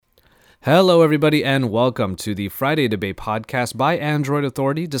Hello, everybody, and welcome to the Friday Debate podcast by Android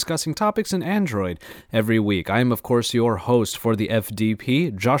Authority, discussing topics in Android every week. I am, of course, your host for the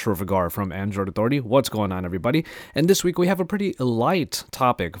FDP, Joshua Vergara from Android Authority. What's going on, everybody? And this week we have a pretty light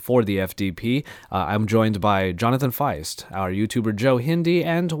topic for the FDP. I'm joined by Jonathan Feist, our YouTuber Joe Hindy,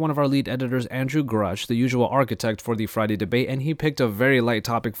 and one of our lead editors, Andrew Grush, the usual architect for the Friday Debate, and he picked a very light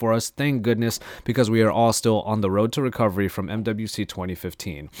topic for us, thank goodness, because we are all still on the road to recovery from MWC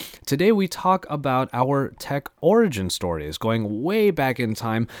 2015. Today we talk about our tech origin stories, going way back in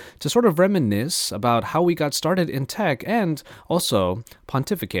time to sort of reminisce about how we got started in tech, and also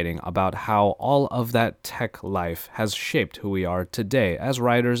pontificating about how all of that tech life has shaped who we are today as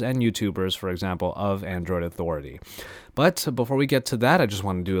writers and YouTubers, for example, of Android Authority. But before we get to that, I just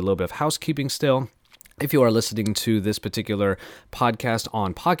want to do a little bit of housekeeping still. If you are listening to this particular podcast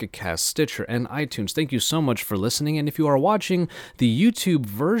on Pocket Cast, Stitcher, and iTunes, thank you so much for listening. And if you are watching the YouTube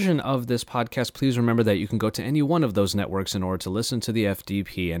version of this podcast, please remember that you can go to any one of those networks in order to listen to the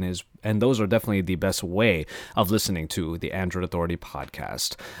FDP, and those are definitely the best way of listening to the Android Authority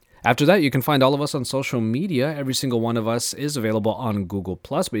podcast. After that, you can find all of us on social media. Every single one of us is available on Google+,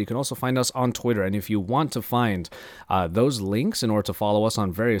 but you can also find us on Twitter. And if you want to find those links in order to follow us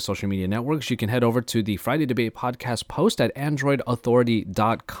on various social media networks, you can head over to the Friday Debate podcast post at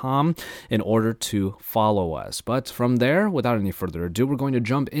androidauthority.com in order to follow us. But from there, without any further ado, we're going to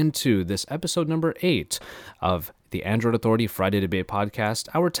jump into this episode number 8 of the Android Authority Friday Debate podcast,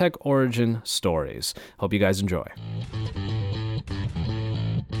 our tech origin stories. Hope you guys enjoy.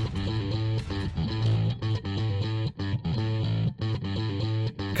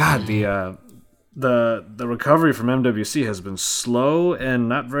 God, the recovery from MWC has been slow and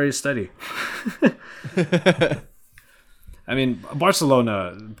not very steady. I mean,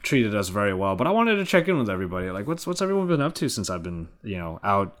 Barcelona treated us very well, but I wanted to check in with everybody. Like, what's everyone been up to since I've been,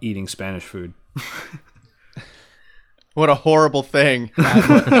 out eating Spanish food? What a horrible thing.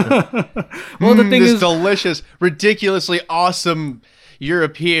 Well, the thing this is delicious, ridiculously awesome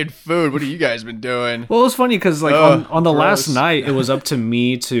European food. What have you guys been doing? Well, it was funny because on the last night, it was up to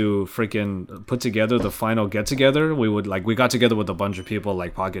me to freaking put together the final get together. We got together with a bunch of people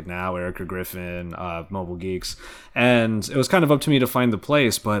like Pocket Now, Erica Griffin, Mobile Geeks, and it was kind of up to me to find the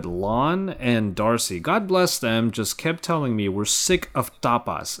place. But Lon and Darcy, God bless them, just kept telling me we're sick of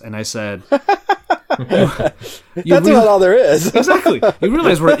tapas, and I said. That's about all there is. Exactly. You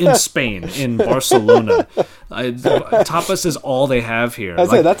realize we're in Spain, in Barcelona. Tapas is all they have here. I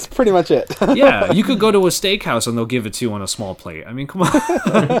say that's pretty much it. Yeah, you could go to a steakhouse and they'll give it to you on a small plate. I mean, come on.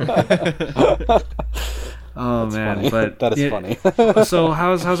 Oh that's man, funny. But that is funny. So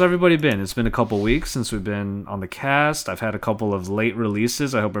how's everybody been? It's been a couple weeks since we've been on the cast. I've had a couple of late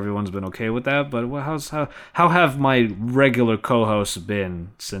releases. I hope everyone's been okay with that. But how have my regular co-hosts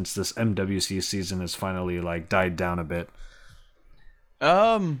been since this MWC season has finally died down a bit?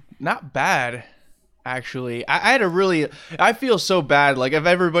 Not bad. Actually, I feel so bad. Like, of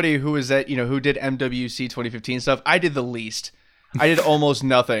everybody who was at, who did MWC 2015 stuff, I did the least. I did almost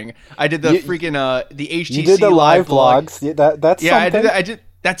nothing. I did the the HTC You did the live vlogs. That's yeah, something. I did.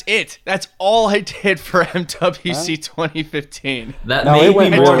 That's it. That's all I did for MWC 2015. That may be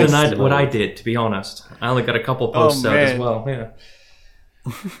went more really than what I did, to be honest. I only got a couple posts out as well. Yeah.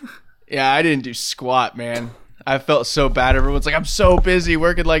 Yeah, I didn't do squat, man. I felt so bad. Everyone's like, I'm so busy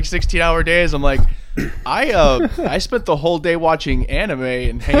working 16-hour days. I'm like, I spent the whole day watching anime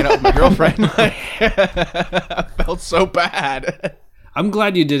and hanging out with my girlfriend. I felt so bad. I'm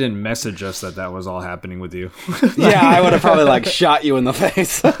glad you didn't message us that was all happening with you. Yeah, I would have probably shot you in the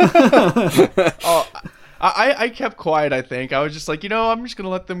face. I kept quiet, I think. I was just like, I'm just going to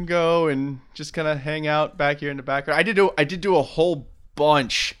let them go and just kind of hang out back here in the background. I did do a whole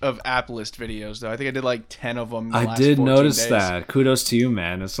bunch of app list videos, though. I think I did 10 of them in the last 14 days. I did notice that. Kudos to you,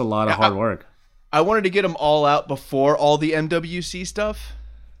 man. It's a lot of hard work. I wanted to get them all out before all the MWC stuff.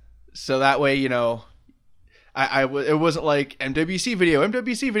 So that way, it wasn't like MWC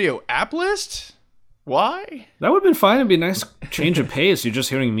video, app list? Why? That would have been fine. It'd be a nice change of pace. You're just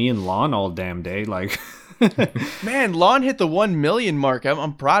hearing me and Lon all damn day. Man, Lon hit the 1 million mark.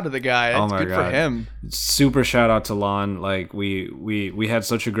 I'm proud of the guy. That's good for him. Super shout out to Lon. We had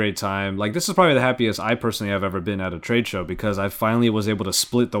such a great time. This is probably the happiest I personally have ever been at a trade show because I finally was able to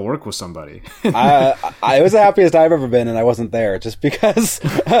split the work with somebody. I was the happiest I've ever been, and I wasn't there just because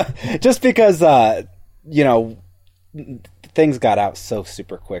things got out so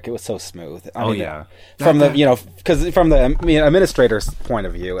super quick. It was so smooth. From the administrator's point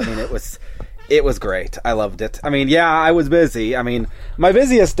of view, it was great. I loved it. I was busy. My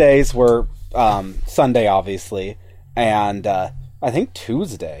busiest days were Sunday, obviously, and I think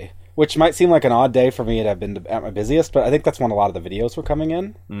Tuesday, which might seem like an odd day for me to have been at my busiest, but I think that's when a lot of the videos were coming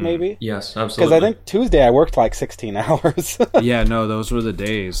in, maybe. Yes, absolutely. Because I think Tuesday I worked like 16 hours. Yeah, no, those were the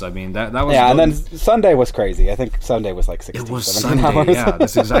days. I mean, that was... Yeah, and then Sunday was crazy. I think Sunday was like 16, It was 17 Sunday, hours. yeah.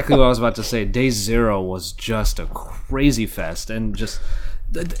 That's exactly what I was about to say. Day 0 was just a crazy fest, and just...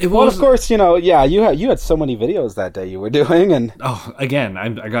 It was... Well, of course, you had so many videos that day you were doing, and... Oh, again,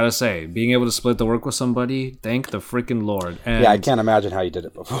 I gotta say, being able to split the work with somebody, thank the freaking Lord. And yeah, I can't imagine how you did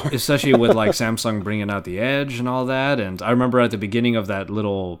it before. especially with like Samsung bringing out the Edge and all that. And I remember at the beginning of that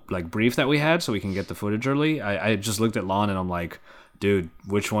little like brief that we had, so we can get the footage early, I just looked at Lon and I'm like, dude,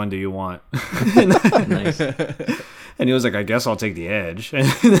 which one do you want? Nice. And he was like, I guess I'll take the Edge.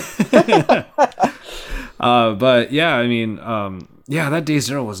 But yeah, I mean, yeah, that day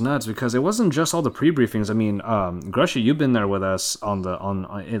 0 was nuts because it wasn't just all the pre-briefings. I mean, Grushy, you've been there with us in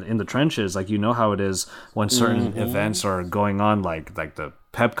the trenches. Like, you know how it is when certain events are going on, like the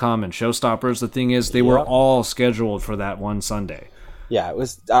PepCom and Showstoppers. The thing is, they were all scheduled for that one Sunday. Yeah, it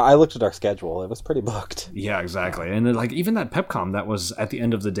was. I looked at our schedule; it was pretty booked. Yeah, exactly. And then, like, even that PepCom that was at the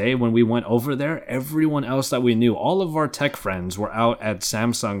end of the day when we went over there, everyone else that we knew, all of our tech friends, were out at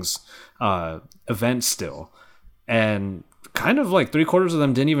Samsung's event still, and kind of like 3/4 of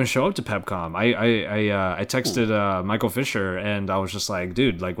them didn't even show up to PepCom. I texted Michael Fisher and I was just like,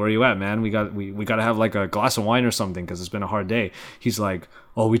 dude, like, where are you at, man? We got to have like a glass of wine or something because it's been a hard day. He's like,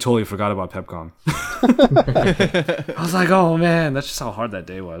 oh, we totally forgot about PepCom. I was like, oh man, that's just how hard that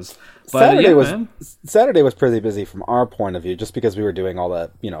day was. But Saturday was pretty busy from our point of view, just because we were doing all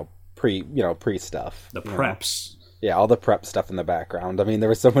the pre stuff, the preps. Yeah, all the prep stuff in the background. I mean, there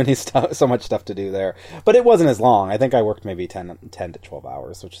was so much stuff to do there, but it wasn't as long. I think I worked maybe 10 to 12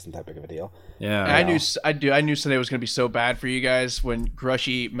 hours, which isn't that big of a deal. Yeah, I knew Sunday was going to be so bad for you guys when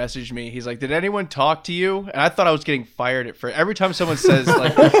Grushy messaged me. He's like, "Did anyone talk to you?" And I thought I was getting fired at first. Every time someone says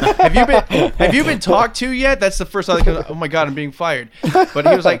like, "Have you been talked to yet?" That's the first time I go, "Oh my god, I'm being fired." But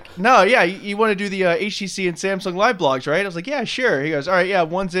he was like, "No, yeah, you want to do the HTC and Samsung live blogs, right?" I was like, "Yeah, sure." He goes, "All right, yeah,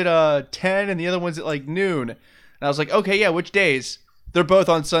 one's at 10 and the other one's at like noon." And I was like, okay, yeah, which days? They're both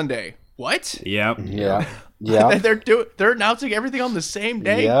on Sunday. What? Yep. Yeah. Yeah. They're announcing everything on the same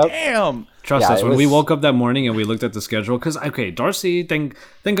day? Yep. Damn. Trust us, when we woke up that morning and we looked at the schedule, because, okay, Darcy, thank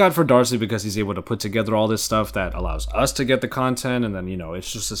God for Darcy, because he's able to put together all this stuff that allows us to get the content, and then,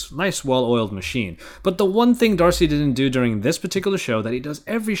 it's just this nice, well-oiled machine. But the one thing Darcy didn't do during this particular show that he does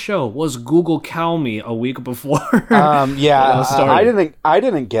every show was Google Cal me a week before. I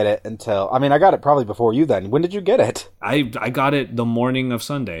didn't get it until, I got it probably before you then. When did you get it? I got it the morning of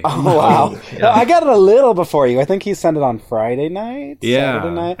Sunday. Oh, wow. Yeah. I got it a little before you. I think he sent it on Friday night. Yeah.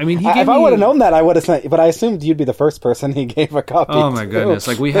 Saturday night. I mean, if I would have known that, I would have sent, but I assumed you'd be the first person he gave a copy. Oh my goodness.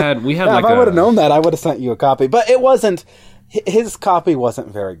 Like we had yeah, like if I would have known that, I would have sent you a copy. But it wasn't, his copy wasn't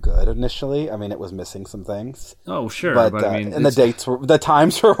very good initially. It was missing some things. Oh, sure. But and the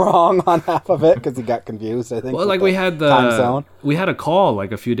times were wrong on half of it because he got confused, I think. Well, like we had time zone. We had a call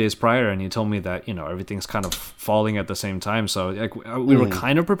like a few days prior and he told me that, everything's kind of falling at the same time. So like we were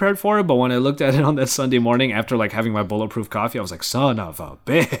kind of prepared for it. But when I looked at it on that Sunday morning after like having my bulletproof coffee, I was like, son of a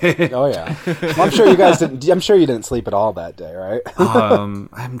bitch. Oh, yeah. Well, I'm sure you didn't sleep at all that day, right?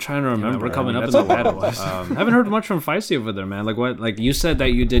 I'm trying to remember. We're coming up in the bad it was. I haven't heard much from Feisty over there, man. Like what? Like you said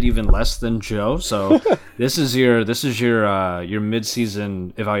that you did even less than Joe. So this is your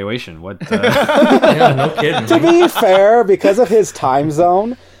mid-season evaluation. What? Yeah, no kidding. To be fair, because of his time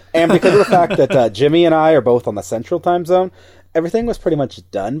zone and because of the fact that Jimmy and I are both on the Central Time Zone, everything was pretty much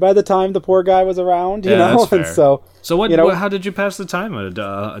done by the time the poor guy was around. You know, that's fair. And so what? How did you pass the time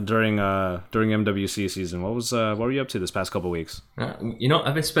during MWC season? What were you up to this past couple weeks?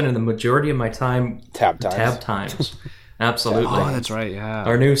 I've been spending the majority of my time tab times. Absolutely. Oh, that's right. Yeah.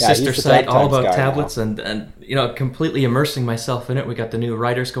 Our new sister site, all about tablets, and completely immersing myself in it. We got the new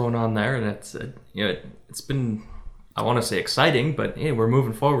writers going on there, and it's it's been, I want to say exciting, but we're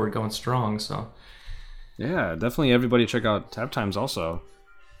moving forward, going strong. So. Yeah, definitely. Everybody check out Tab Times also.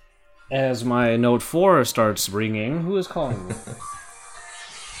 As my Note 4 starts ringing, who is calling me?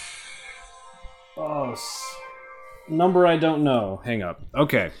 Number I don't know. Hang up.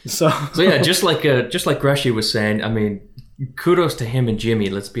 Okay, so yeah, just like Grushy was saying, kudos to him and Jimmy.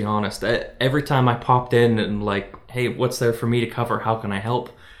 Let's be honest. Every time I popped in and like, hey, what's there for me to cover? How can I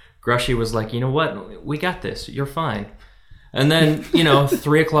help? Grushy was like, you know what? We got this. You're fine. And then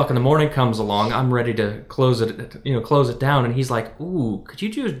 3:00 in the morning comes along. I'm ready to close it down, and he's like, "Ooh, could you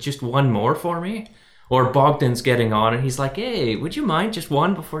do just one more for me?" Or Bogdan's getting on, and he's like, "Hey, would you mind just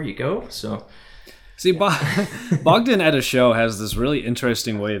one before you go?" So. See, Bogdan at a show has this really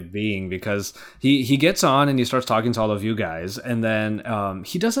interesting way of being because he gets on and he starts talking to all of you guys, and then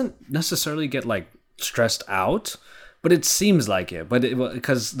he doesn't necessarily get like stressed out, but it seems like it. But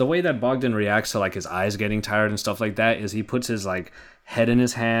because the way that Bogdan reacts to like his eyes getting tired and stuff like that is he puts his like head in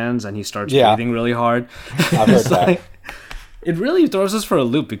his hands and he starts breathing really hard. I've heard that. Like, it really throws us for a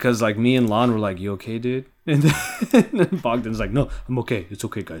loop because like me and Lon were like, "You okay, dude?" And then Bogdan's like, "No, I'm okay. It's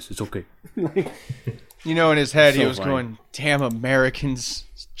okay, guys. It's okay." You know, in his head, he was funny. going, "Damn Americans,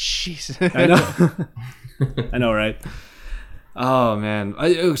 jeez." I know, I know, right? Oh man.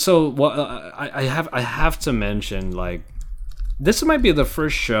 I have to mention, like, this might be the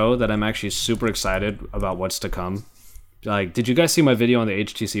first show that I'm actually super excited about what's to come. Like, did you guys see my video on the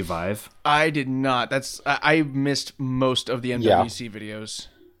HTC Vive? I did not. I missed most of the MWC videos.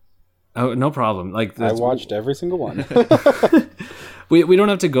 Oh, no problem. Like, I watched every single one. we don't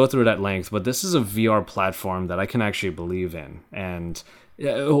have to go through it at length, but this is a VR platform that I can actually believe in. And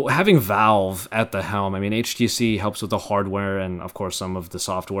having Valve at the helm, I mean, HTC helps with the hardware and, of course, some of the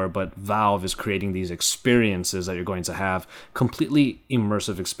software, but Valve is creating these experiences that you're going to have, completely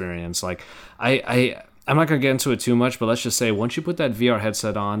immersive experience. Like, I'm not going to get into it too much, but let's just say once you put that VR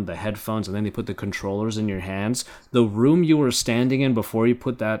headset on, the headphones, and then they put the controllers in your hands, the room you were standing in before you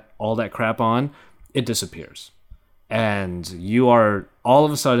put all that crap on, it disappears. And you are all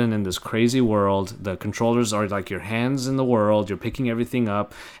of a sudden in this crazy world. The controllers are like your hands in the world. You're picking everything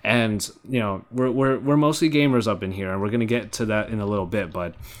up. And, you know, we're mostly gamers up in here, and we're going to get to that in a little bit.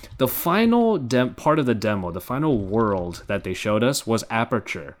 But the final part of the demo, the final world that they showed us was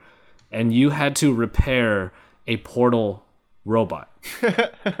Aperture. And you had to repair a portal robot.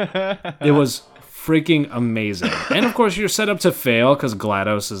 It was freaking amazing. And of course you're set up to fail because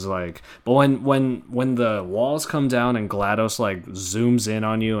GLaDOS is like, but when the walls come down and GLaDOS like zooms in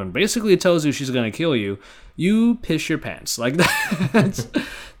on you and basically tells you she's gonna kill you, you piss your pants. Like that's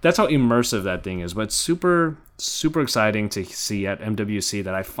how immersive that thing is. But super exciting to see at MWC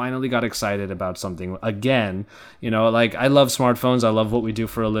that I finally got excited about something again. You know, like, I love smartphones, I love what we do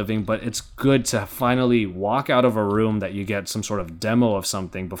for a living, but it's good to finally walk out of a room that you get some sort of demo of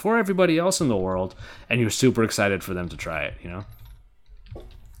something before everybody else in the world, and you're super excited for them to try it, you know?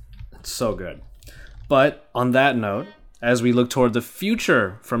 It's so good. But on that note, as we look toward the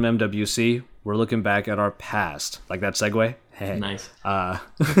future from MWC, we're looking back at our past. Like that segue? Hey. Nice.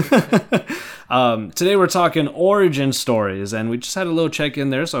 Today we're talking origin stories, and we just had a little check-in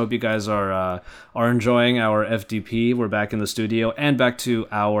there, so I hope you guys are enjoying our FDP. We're back in the studio, and back to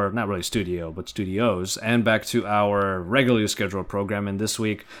our, not really studio, but studios, and back to our regularly scheduled program. And this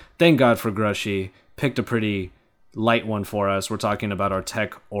week, thank God for Grushy, picked a pretty light one for us. We're talking about our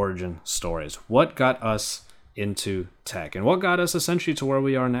tech origin stories. What got us into tech, and what got us essentially to where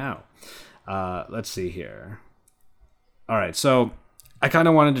we are now? Let's see here. All right, so I kind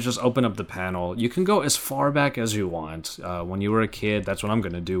of wanted to just open up the panel. You can go as far back as you want. When you were a kid, that's what I'm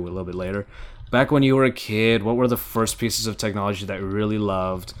going to do a little bit later. Back when you were a kid, what were the first pieces of technology that you really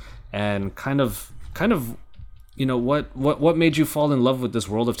loved? And kind of, you know, what made you fall in love with this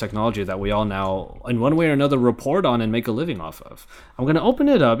world of technology that we all now, in one way or another, report on and make a living off of? I'm going to open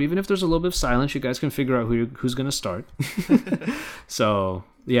it up. Even if there's a little bit of silence, you guys can figure out who's going to start. So,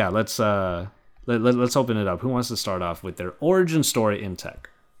 yeah, let's open it up. Who wants to start off with their origin story in tech?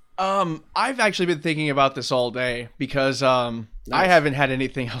 I've actually been thinking about this all day because I haven't had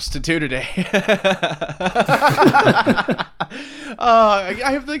anything else to do today. I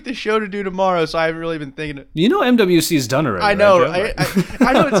have like the show to do tomorrow, so I haven't really been thinking. You know, MWC's done already. I know. Right,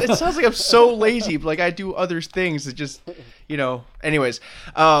 I know. It sounds like I'm so lazy, but like I do other things that just, you know. Anyways,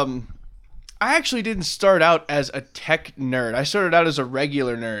 I actually didn't start out as a tech nerd. I started out as a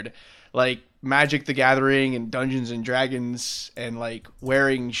regular nerd, like Magic the Gathering and Dungeons and Dragons, and like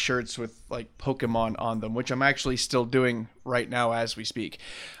wearing shirts with like Pokemon on them, which I'm actually still doing right now as we speak.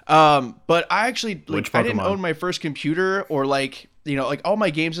 But I actually, like, I didn't own my first computer, or like, you know, like all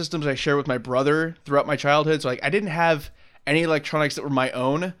my game systems I share with my brother throughout my childhood. So like I didn't have any electronics that were my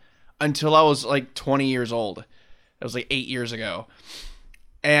own until I was like 20 years old. That was like 8 years ago.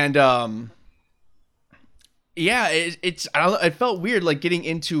 And yeah, it felt weird, like, getting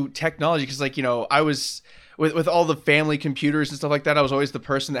into technology, because, like, you know, I was with all the family computers and stuff like that. I was always the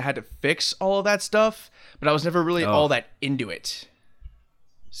person that had to fix all of that stuff, but I was never really all that into it.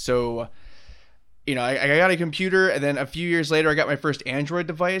 So, you know, I got a computer, and then a few years later, I got my first Android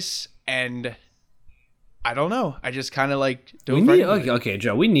device, and I don't know. I just kind of like okay,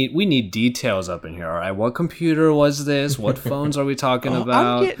 Joe. We need details up in here. All right, what computer was this? What phones are we talking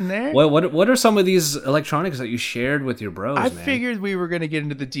about? I'm getting there. What are some of these electronics that you shared with your bros? I man? figured we were gonna get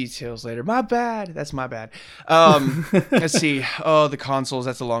into the details later. My bad. That's my bad. Let's see. Oh, the consoles.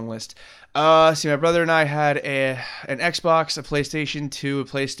 That's a long list. See, my brother and I had an Xbox, a PlayStation 2, a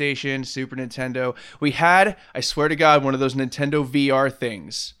PlayStation, Super Nintendo. We had, I swear to God, one of those Nintendo VR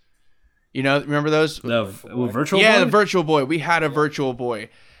things. You know, remember those? The Virtual Boy? Yeah, the Virtual Boy. We had a Virtual Boy.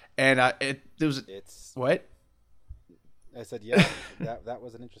 And what? I said, yeah, that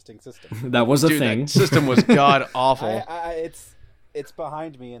was an interesting system. That was a thing. That system was god awful. It's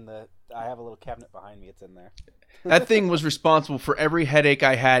behind me I have a little cabinet behind me. It's in there. That thing was responsible for every headache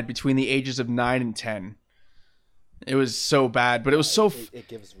I had between the ages of 9 and 10. It was so bad, but it was so... It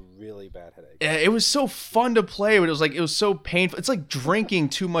gives really bad headaches. It was so fun to play, but it was so painful. It's like drinking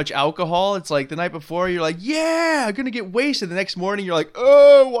too much alcohol. It's like the night before, you're like, yeah, I'm going to get wasted. The next morning, you're like,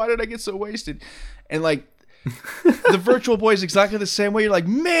 oh, why did I get so wasted? And like, the Virtual Boy is exactly the same way. You're like,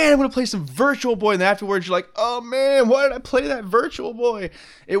 man, I'm going to play some Virtual Boy. And then afterwards, you're like, oh, man, why did I play that Virtual Boy?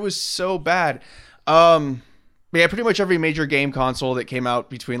 It was so bad. Yeah, pretty much every major game console that came out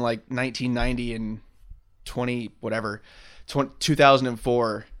between like 1990 and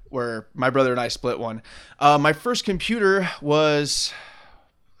 2004, where my brother and I split one. My first computer was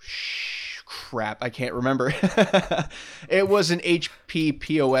crap. I can't remember. It was an HP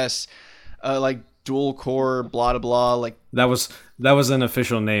POS, like dual core, blah blah blah. Like that was an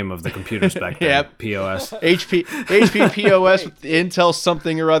official name of the computers back then. Yep. POS. HP POS with Intel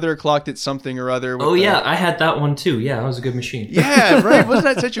something or other, clocked at something or other. Yeah, I had that one too. Yeah, that was a good machine. Yeah, right. Wasn't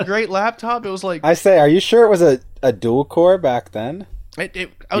that such a great laptop? It was like, I say, are you sure it was a dual core back then?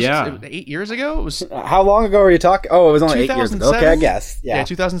 It was 8 years ago. It was. How long ago were you talking? Oh, it was only 8 years ago. Okay, I guess. Yeah,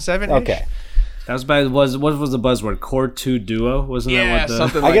 2007. Okay. That was by what was the buzzword? Core 2 Duo, wasn't that what the?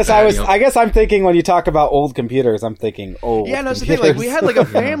 Something I guess I'm thinking when you talk about old computers, I'm thinking old. Yeah, that's the computers. thing. Like we had like a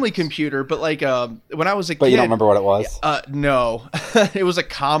family computer, but like when I was a kid. But you don't remember what it was? No, it was a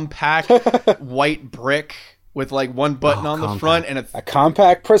compact white brick with like one button on the front and a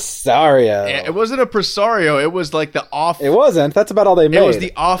compact Presario. It wasn't a Presario. It was like the off. It wasn't. That's about all they made. It was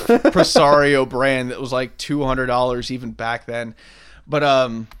the off Presario brand that was like $200 even back then. But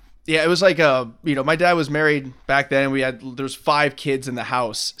yeah, it was like my dad was married back then. And there was 5 kids in the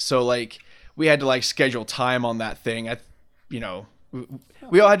house, so like we had to like schedule time on that thing. We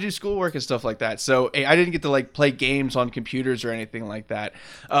all had to do schoolwork and stuff like that. So I didn't get to like play games on computers or anything like that.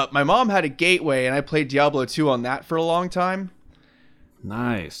 My mom had a Gateway, and I played Diablo 2 on that for a long time.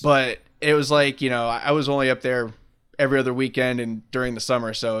 Nice. But it was like, I was only up there every other weekend and during the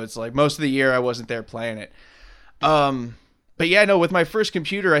summer, so it's like most of the year I wasn't there playing it. But yeah, no, with my first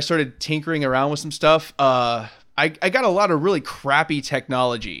computer, I started tinkering around with some stuff. I got a lot of really crappy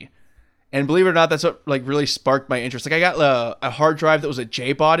technology. And believe it or not, that's what like really sparked my interest. Like I got a hard drive that was a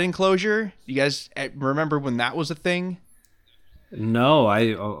JBOD enclosure. You guys remember when that was a thing? No, what?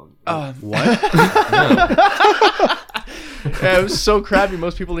 Yeah, it was so crappy.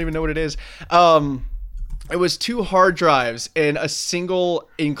 Most people don't even know what it is. It was 2 hard drives in a single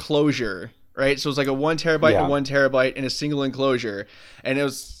enclosure. Right, so it was like a 1 terabyte and 1 terabyte in a single enclosure, and it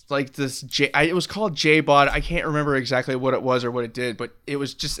was like this. It was called JBOD. I can't remember exactly what it was or what it did, but it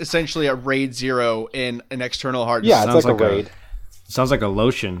was just essentially a RAID 0 in an external hard drive. Yeah, it's like a RAID. Sounds like a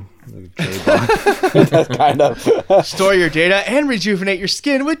lotion. That's kind of. Store your data and rejuvenate your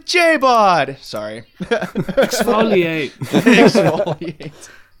skin with JBOD. Sorry. Exfoliate.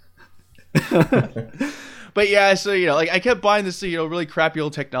 Exfoliate. But yeah, so, like I kept buying this, really crappy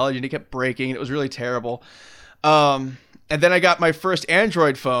old technology, and it kept breaking, and it was really terrible. And then I got my first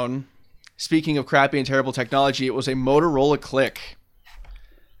Android phone. Speaking of crappy and terrible technology, it was a Motorola Click.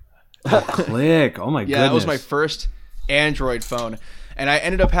 Click. Oh my goodness. Yeah, that was my first Android phone. And I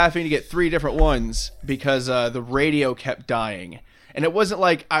ended up having to get 3 different ones because the radio kept dying. And it wasn't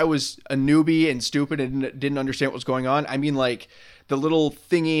like I was a newbie and stupid and didn't understand what was going on. I mean, like, the little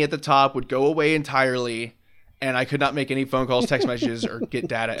thingy at the top would go away entirely, and I could not make any phone calls, text messages, or get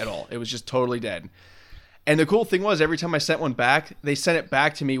data at all. It was just totally dead. And the cool thing was, every time I sent one back, they sent it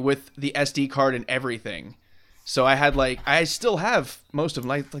back to me with the SD card and everything. So I still have most of them,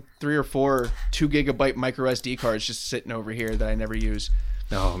 like 3 or 4 2 gigabyte micro SD cards just sitting over here that I never use.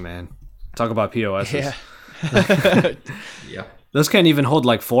 Oh man, talk about POSs. Yeah. Yeah. Those can't even hold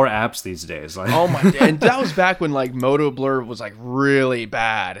like 4 apps these days. Like, oh my! And that was back when like Moto Blur was like really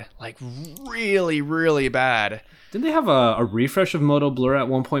bad, like really, really bad. Didn't they have a refresh of Moto Blur at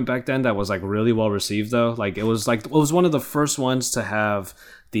one point back then that was like really well received though? Like it was one of the first ones to have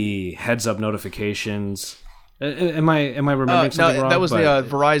the heads up notifications. Am I remembering something wrong? That was the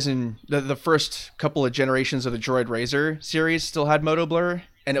Verizon. The first couple of generations of the Droid Razor series still had Moto Blur,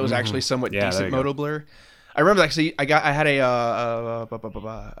 and it was actually somewhat decent Moto Blur. I remember actually I had a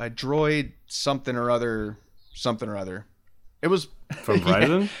Droid something or other. It was from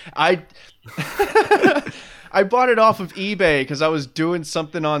Verizon. I bought it off of eBay because I was doing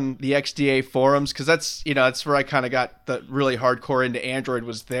something on the XDA forums, because that's where I kind of got the really hardcore into Android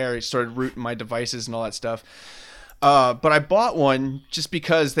was there. I started rooting my devices and all that stuff. But I bought one just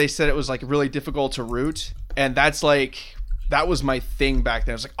because they said it was like really difficult to root, and that was my thing back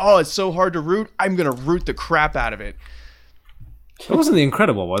then. I was like, oh, it's so hard to root. I'm gonna root the crap out of it. It wasn't the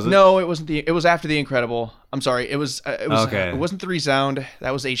Incredible, was it? No, it wasn't it was after the Incredible. I'm sorry. It was okay. It wasn't the Resound.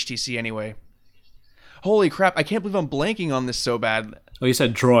 That was HTC anyway. Holy crap! I can't believe I'm blanking on this so bad. Oh, you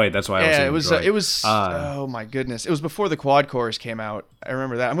said Droid. That's why. Yeah, it was. Oh my goodness! It was before the quad cores came out. I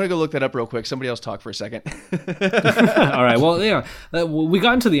remember that. I'm gonna go look that up real quick. Somebody else talk for a second. All right. Well, yeah, we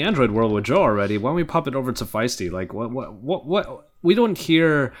got into the Android world with Joe already. Why don't we pop it over to Feisty? Like, what? We don't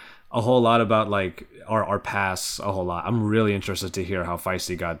hear a whole lot about like our past a whole lot. I'm really interested to hear how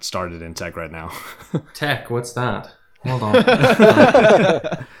Feisty got started in tech right now. Tech? What's that? Hold on.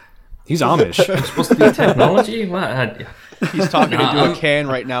 He's Amish. I'm supposed to be technology? What? He's talking into a can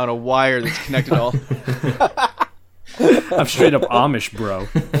right now and a wire that's connected all. I'm straight up Amish, bro.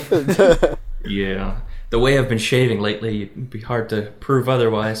 Yeah. The way I've been shaving lately, it'd be hard to prove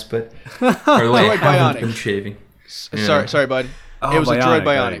otherwise, but or the way I haven't been shaving. Yeah. Sorry, bud. Oh, it was Bionic. a Droid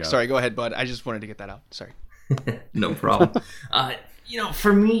Bionic. Sorry, go ahead, bud. I just wanted to get that out. Sorry. No problem.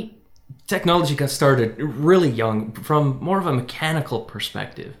 For me, technology got started really young from more of a mechanical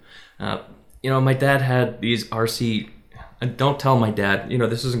perspective. My dad had these RC. Don't tell my dad.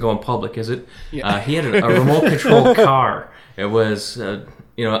 This isn't going public, is it? Yeah. He had a remote control car. It was, a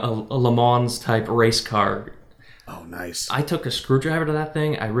Le Mans type race car. Oh, nice. I took a screwdriver to that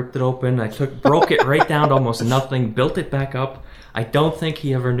thing. I ripped it open. Broke it right down to almost nothing. Built it back up. I don't think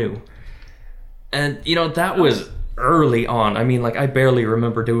he ever knew. And that was early on. I mean, I barely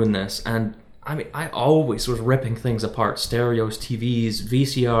remember doing this, and. I mean, I always was ripping things apart. Stereos, TVs,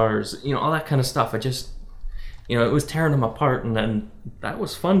 VCRs, all that kind of stuff. I just, it was tearing them apart, and then that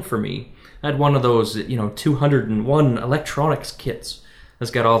was fun for me. I had one of those, 201 electronics kits that's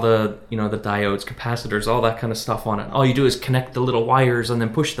got all the, the diodes, capacitors, all that kind of stuff on it. All you do is connect the little wires and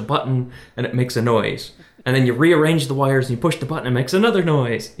then push the button, and it makes a noise. And then you rearrange the wires and you push the button and it makes another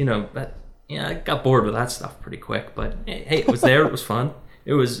noise. I got bored with that stuff pretty quick, but hey, it was there, it was fun.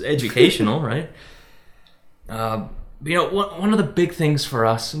 It was educational, right? One of the big things for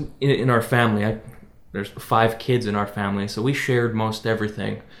us in our family, there's 5 kids in our family, so we shared most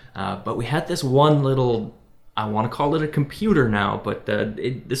everything. But we had this one little, I want to call it a computer now, but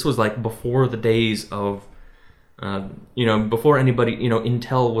this was like before the days of, before anybody,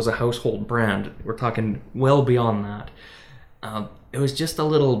 Intel was a household brand. We're talking well beyond that. It was just a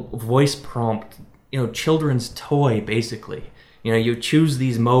little voice prompt, children's toy, basically. You choose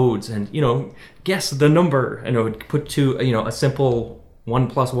these modes and, guess the number, and it would put to, a simple 1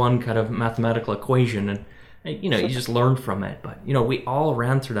 + 1 kind of mathematical equation, and, you just learn from it. But, we all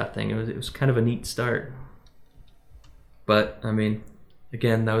ran through that thing. It was kind of a neat start. But, I mean,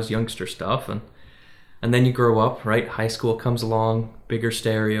 again, that was youngster stuff, and then you grow up, right? High school comes along, bigger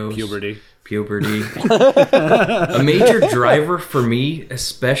stereos. Puberty. A major driver for me,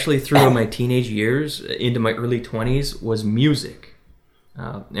 especially through my teenage years into my early 20s, was music.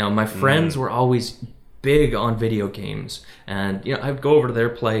 My friends were always big on video games, and I'd go over to their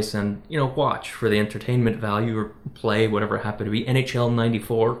place and watch for the entertainment value or play whatever it happened to be. NHL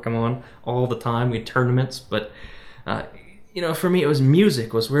 94, come on, all the time. We had tournaments, but for me, it was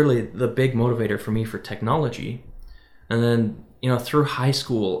music was really the big motivator for me for technology. And then through high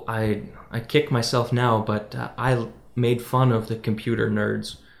school, I kick myself now, but I made fun of the computer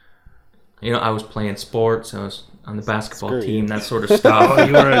nerds. I was playing sports, I was on the basketball team, that sort of stuff. Oh,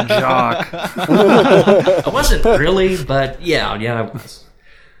 you were a jock. I wasn't really, but yeah, I was.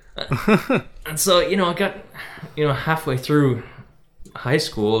 And so, I got, halfway through high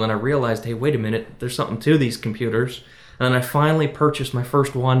school, and I realized, hey, wait a minute, there's something to these computers. And then I finally purchased my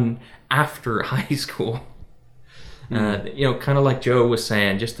first one after high school. Kind of like Joe was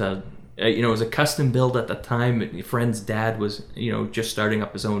saying, just it was a custom build at the time. My friend's dad was, just starting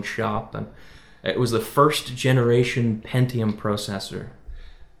up his own shop, and it was the first generation Pentium processor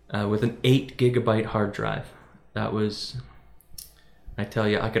with an 8 gigabyte hard drive. That was, I tell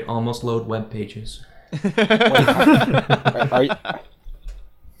you, I could almost load web pages. Are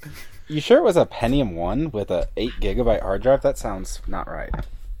you sure it was a Pentium 1 with a 8 gigabyte hard drive? That sounds not right.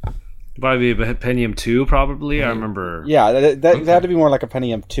 Probably a Pentium 2, probably. I remember. Yeah, that had to be more like a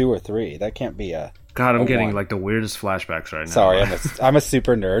Pentium 2 or 3. That can't be a... God, I'm getting 1. like the weirdest flashbacks right now. Sorry, I'm a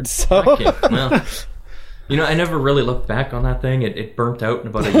super nerd, so... Okay, well, I never really looked back on that thing. It burnt out in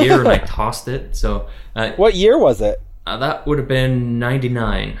about a year, and I tossed it. So, what year was it? That would have been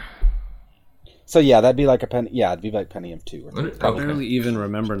 99. So yeah, that'd be like it'd be like Pentium 2 or 3. I barely even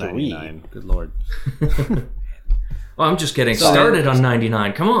remember 99. Good lord. Well, I'm just getting started on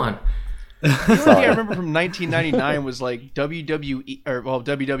 99. Come on. The only thing I remember from 1999 was like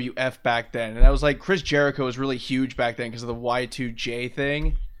WWF back then, and that was like Chris Jericho was really huge back then because of the Y2J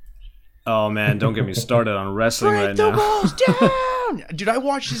thing. Oh man, don't get me started on wrestling Break right the now. walls down, dude! I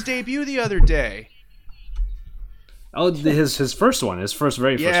watched his debut the other day. Oh, his first one, very first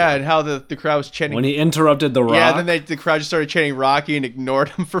Yeah, one. and how the crowd was chanting When he interrupted The Rock. Yeah, then the crowd just started chanting Rocky and ignored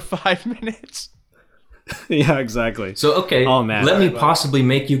him for 5 minutes. Yeah, exactly. So, okay, oh, man. let me possibly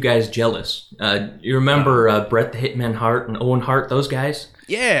make you guys jealous. You remember Bret the Hitman Hart and Owen Hart, those guys?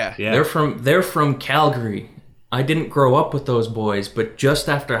 Yeah. Yeah. They're from Calgary. I didn't grow up with those boys, but just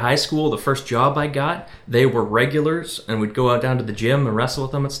after high school, the first job I got, they were regulars, and we'd go out down to the gym and wrestle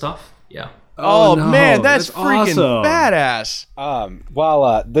with them and stuff. Yeah. Oh, no, man, that's freaking awesome. badass.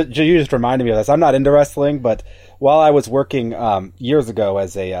 You just reminded me of this. I'm not into wrestling, but while I was working years ago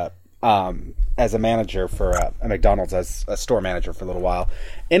as a manager for a McDonald's, as a store manager for a little while,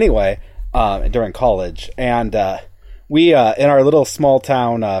 anyway, during college, and we in our little small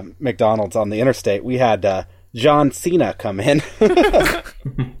town McDonald's on the interstate, we had John Cena come in.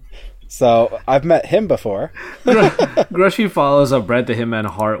 So I've met him before. Grushy follows up Bret the Hitman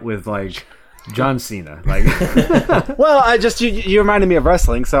Hart with like John Cena. Like, well, I just you reminded me of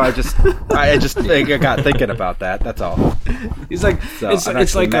wrestling, so I got thinking about that. That's all. he's like So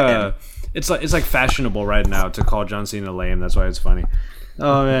it's like fashionable right now to call John Cena lame. That's why it's funny.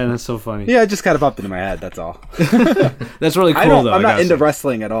 Oh man, that's so funny. Yeah, it just kind of popped into my head. That's all. That's really cool though. I'm not into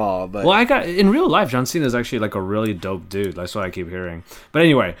wrestling at all, but well, in real life, John Cena is actually like a really dope dude. That's what I keep hearing. But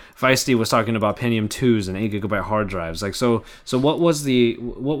anyway, Feisty was talking about Pentium 2s and 8 gigabyte hard drives. Like, so what was the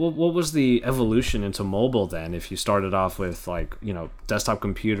evolution into mobile then? If you started off with like desktop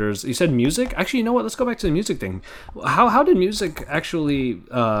computers, you said music. Actually, you know what? Let's go back to the music thing. How did music actually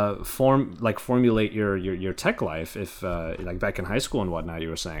formulate your tech life? If like back in high school and whatnot, you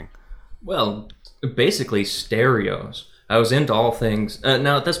were saying. Well, basically stereos. I was into all things.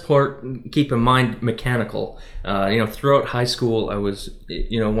 Now at this point, keep in mind mechanical. Throughout high school, I was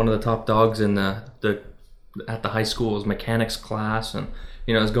one of the top dogs in at the high school's mechanics class, and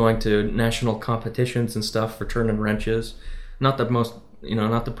I was going to national competitions and stuff for turning wrenches. Not the most,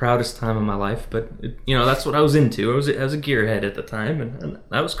 not the proudest time of my life, but that's what I was into. I was a gearhead at the time, and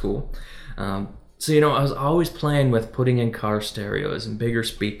that was cool. So, I was always playing with putting in car stereos and bigger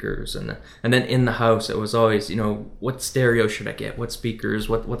speakers. And then in the house, it was always, what stereo should I get? What speakers?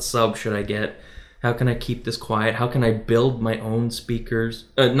 What sub should I get? How can I keep this quiet? How can I build my own speakers?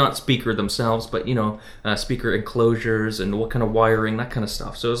 Not speaker themselves, but, speaker enclosures and what kind of wiring, that kind of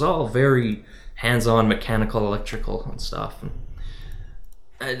stuff. So it was all very hands-on mechanical, electrical and stuff.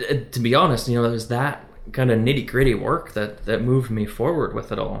 And to be honest, it was that kind of nitty-gritty work that moved me forward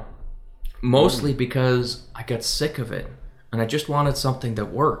with it all. Mostly because I got sick of it, and I just wanted something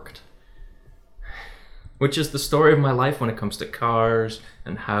that worked. Which is the story of my life when it comes to cars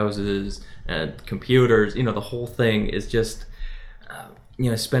and houses and computers. The whole thing is just,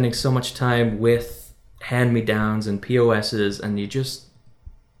 spending so much time with hand-me-downs and POSs, and you just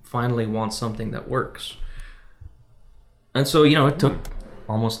finally want something that works. And so, it took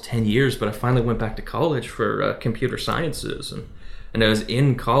almost 10 years, but I finally went back to college for computer sciences, and I was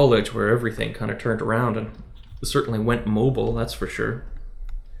in college where everything kind of turned around and certainly went mobile, that's for sure.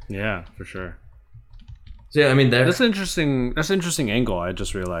 Yeah, for sure. So, yeah, I mean, that's an interesting angle. I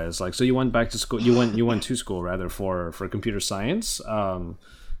just realized. Like, so you went back to school. You went to school rather for computer science.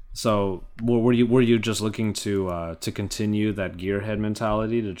 So were you just looking to continue that gearhead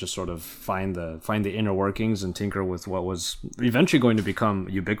mentality, to just sort of find the inner workings and tinker with what was eventually going to become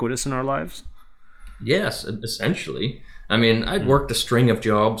ubiquitous in our lives? Yes, essentially. I mean, I'd worked a string of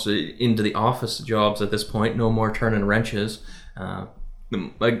jobs into the office jobs at this point. No more turning wrenches.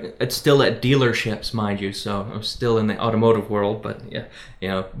 It's still at dealerships, mind you, so I'm still in the automotive world, but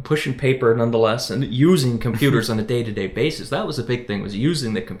yeah, pushing paper nonetheless, and using computers on a day-to-day basis. That was a big thing, was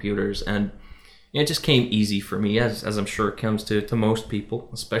using the computers, and it just came easy for me, as I'm sure it comes to most people,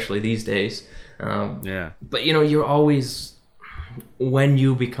 especially these days. But you're always when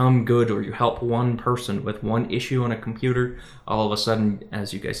you become good or you help one person with one issue on a computer, all of a sudden,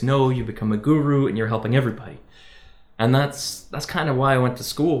 as you guys know, you become a guru and you're helping everybody. And that's kind of why I went to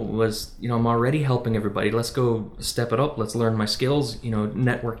school was, I'm already helping everybody. Let's go step it up. Let's learn my skills,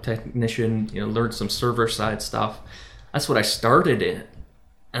 network technician, learn some server side stuff. That's what I started in.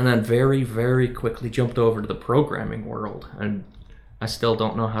 And then very, very quickly jumped over to the programming world. And I still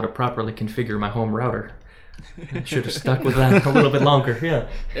don't know how to properly configure my home router. I should have stuck with that a little bit longer. Yeah.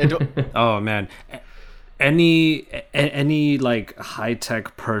 Oh man, any like high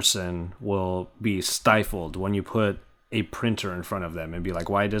tech person will be stifled when you put a printer in front of them and be like,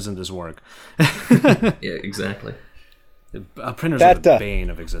 "Why doesn't this work?" Yeah, exactly. Printers are the bane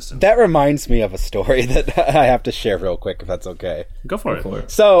of existence. That reminds me of a story that I have to share real quick, if that's okay. Go for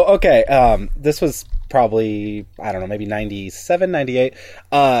it. So, okay, this was probably, I don't know, maybe 97, 98.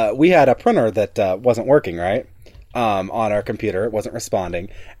 We had a printer that wasn't working, right? On our computer. It wasn't responding.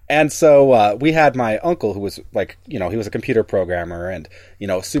 And so we had my uncle who was like, he was a computer programmer and,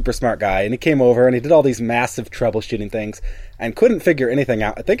 super smart guy. And he came over and he did all these massive troubleshooting things and couldn't figure anything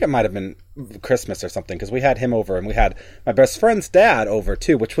out. I think it might have been Christmas or something because we had him over and we had my best friend's dad over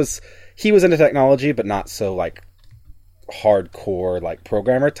too, he was into technology, but not so like hardcore like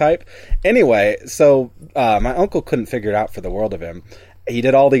programmer type. Anyway, so my uncle couldn't figure it out for the world of him. He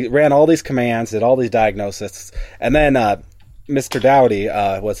ran all these commands, did all these diagnoses, and then Mr. Dowdy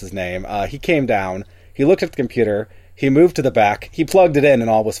was his name. He came down, he looked at the computer, he moved to the back, he plugged it in, and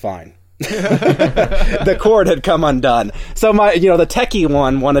all was fine. The cord had come undone. So the techie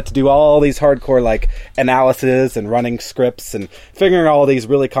one wanted to do all these hardcore like analysis and running scripts and figuring out all these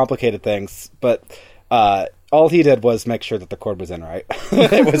really complicated things, but all he did was make sure that the cord was in right.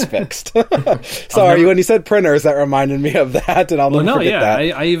 It was fixed. Sorry, when you said printers, that reminded me of that, and I'll never forget that.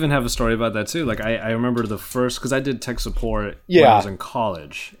 I even have a story about that too. Like I remember the first, because I did tech support when I was in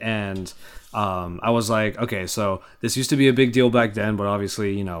college, and I was like, okay, so this used to be a big deal back then, but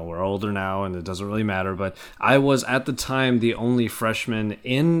obviously, we're older now, and it doesn't really matter. But I was at the time the only freshman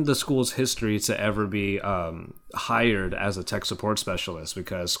in the school's history to ever be hired as a tech support specialist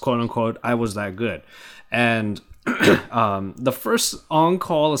because, quote unquote, I was that good. And the first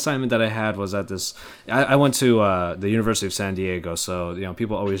on-call assignment that I had was at this. I went to the University of San Diego, so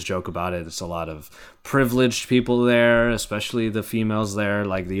people always joke about it. It's a lot of privileged people there, especially the females there.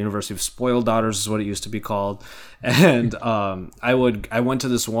 Like the University of Spoiled Daughters is what it used to be called. And I went to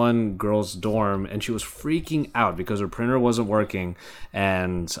this one girl's dorm, and she was freaking out because her printer wasn't working,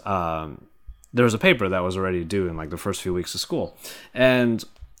 and there was a paper that was already due in like the first few weeks of school, and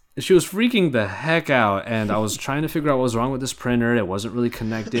she was freaking the heck out, and I was trying to figure out what was wrong with this printer. It wasn't really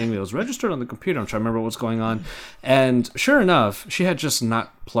connecting. It was registered on the computer. I'm trying to remember what's going on. And sure enough, she had just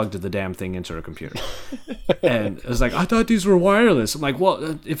not plugged the damn thing into her computer. And it was like, I thought these were wireless. I'm like,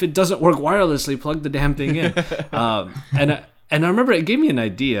 well, if it doesn't work wirelessly, plug the damn thing in. And I remember it gave me an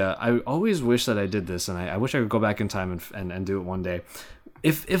idea. I always wish that I did this, and I wish I could go back in time and do it one day.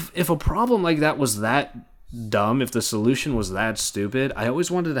 If a problem like that was that dumb, if the solution was that stupid, I always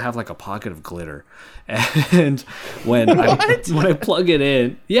wanted to have like a pocket of glitter, and when I plug it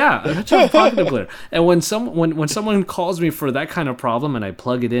in, I have a pocket of glitter, and when someone calls me for that kind of problem and I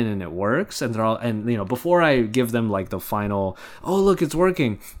plug it in and it works, and they're all, and before I give them like the final, oh look, it's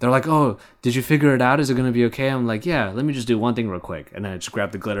working, they're like, oh, did you figure it out? Is it going to be okay? I'm like, yeah, let me just do one thing real quick, and then I just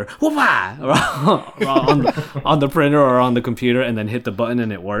grab the glitter, on the printer or on the computer, and then hit the button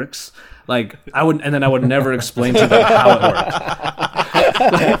and it works. Like I would never explain to them how it works.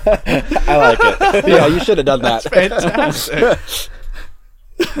 I like it. Yeah, you should have done that. That's fantastic.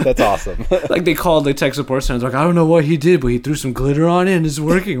 That's awesome. Like they called the tech support center, like, I don't know what he did, but he threw some glitter on it and it's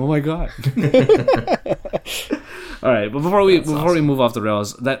working. Oh my god. All right, but before we move off the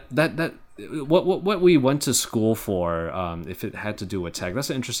rails, what we went to school for, if it had to do with tech, that's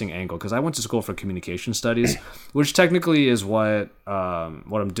an interesting angle, because I went to school for communication studies, which technically is what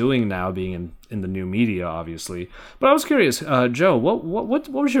I'm doing now, being in the new media, obviously. But I was curious, Joe, what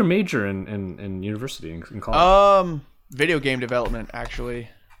was your major in university, in college? Video game development, actually.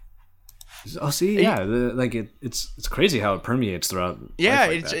 Oh, see, yeah, it's crazy how it permeates throughout. Yeah,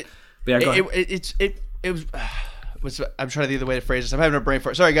 life it was. I'm trying to think of the way to phrase this. I'm having a brain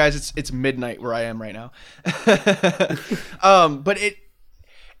fart. Sorry, guys. It's midnight where I am right now. But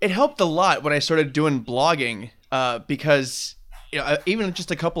it helped a lot when I started doing blogging, because even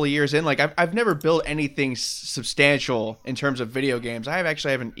just a couple of years in, like I've never built anything substantial in terms of video games. I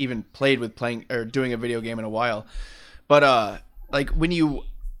haven't even played with playing or doing a video game in a while. But like when you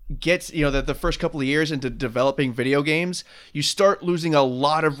get the first couple of years into developing video games, you start losing a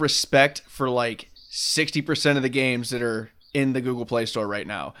lot of respect for like 60% of the games that are in the Google Play Store right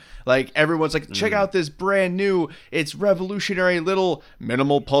now. Like, everyone's like, check out this brand new, it's revolutionary little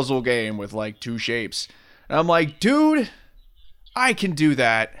minimal puzzle game with like 2 shapes. And I'm like, dude, I can do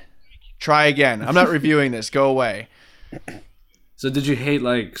that. Try again. I'm not reviewing this. Go away. So did you hate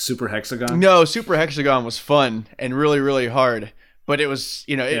like Super Hexagon? No, Super Hexagon was fun and really, really hard. But it was,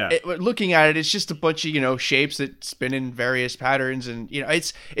 looking at it, it's just a bunch of, shapes that spin in various patterns. And,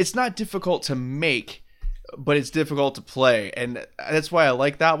 it's not difficult to make, but it's difficult to play. And that's why I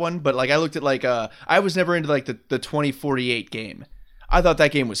like that one. But, like, I looked at, like, I was never into, like, the 2048 game. I thought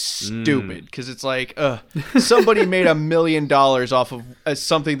that game was stupid because it's like, somebody made $1 million off of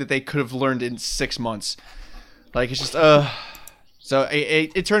something that they could have learned in 6 months. Like, it's just, So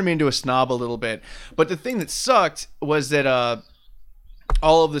it turned me into a snob a little bit. But the thing that sucked was that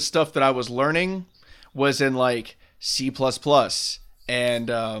all of the stuff that I was learning was in, like, C++. And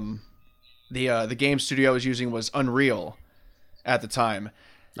the game studio I was using was Unreal at the time.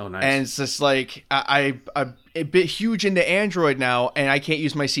 Oh, nice. And it's just like I'm a bit huge into Android now, and I can't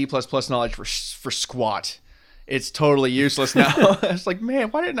use my C++ knowledge for squat. It's totally useless now. It's like, man,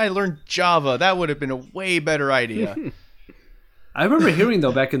 why didn't I learn Java? That would have been a way better idea. I remember hearing,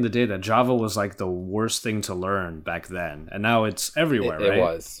 though, back in the day that Java was like the worst thing to learn back then, and now it's everywhere, right? It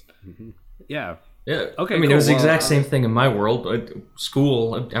was. Yeah. Yeah. Okay. I mean, cool. it was the exact same thing in my world.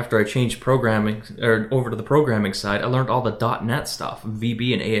 School, after I changed programming or over to the programming side, I learned all the .NET stuff,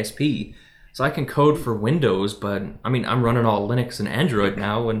 VB and ASP. So I can code for Windows, but I mean, I'm running all Linux and Android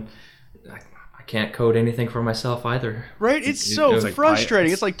now, and I can't code anything for myself either. Right? It's so like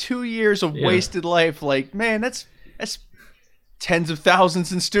frustrating. It's like 2 years of wasted life. Like, man, that's tens of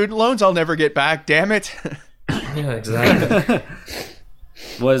thousands in student loans I'll never get back. Damn it. Yeah, exactly.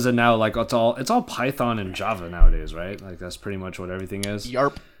 What is it now? Like, it's all Python and Java nowadays, right? Like, that's pretty much what everything is.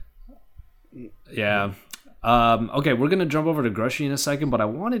 Yarp. Yeah. Okay, we're gonna jump over to Grushy in a second, but I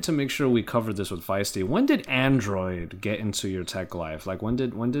wanted to make sure we covered this with Feisty. When did Android get into your tech life? Like, when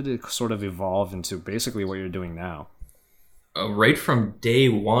did it sort of evolve into basically what you're doing now? Right from day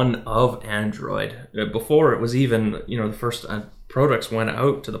one of Android, before it was even, the first products went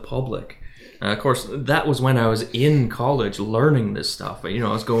out to the public. Of course, that was when I was in college learning this stuff. I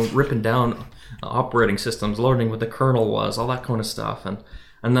was ripping down operating systems, learning what the kernel was, all that kind of stuff. And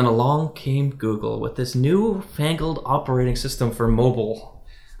then along came Google with this new-fangled operating system for mobile.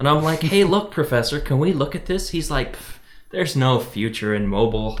 And I'm like, hey, look, professor, can we look at this? He's like, there's no future in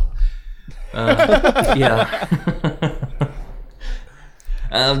mobile. Yeah.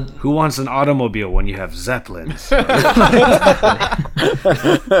 Who wants an automobile when you have Zeppelins?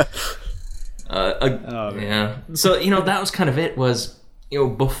 Yeah. So, that was kind of it, was,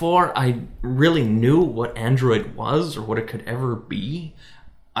 before I really knew what Android was or what it could ever be,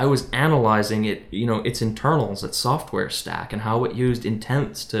 I was analyzing it, its internals, its software stack, and how it used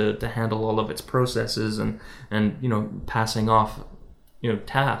intents to handle all of its processes and passing off,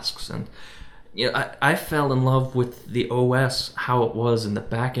 tasks. And, I fell in love with the OS, how it was in the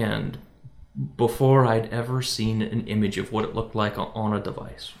back end, before I'd ever seen an image of what it looked like on a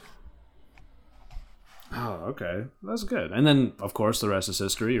device. Oh, okay. That's good. And then, of course, the rest is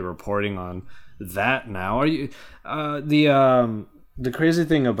history. You're reporting on that now. Are you the crazy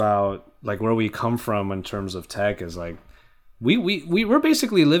thing about like where we come from in terms of tech is like we're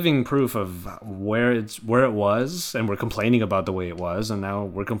basically living proof of where it was, and we're complaining about the way it was, and now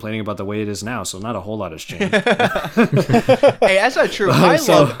we're complaining about the way it is now. So not a whole lot has changed. Hey, that's not true. I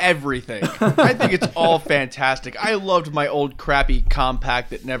love everything. I think it's all fantastic. I loved my old crappy compact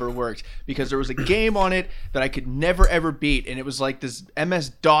that never worked because there was a game on it that I could never ever beat, and it was like this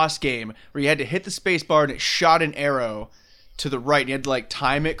MS-DOS game where you had to hit the space bar and it shot an arrow to the right, and you had to like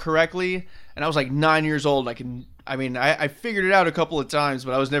time it correctly. And I was like 9 years old. I figured it out a couple of times,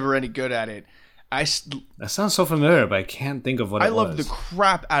 but I was never any good at it. That sounds so familiar, but I can't think of what it was. I loved the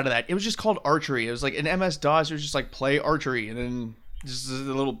crap out of that. It was just called archery. It was like an MS-DOS. It was just like play archery, and then just the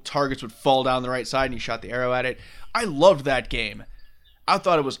little targets would fall down the right side, and you shot the arrow at it. I loved that game. I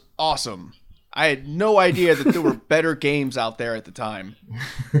thought it was awesome. I had no idea that there were better games out there at the time.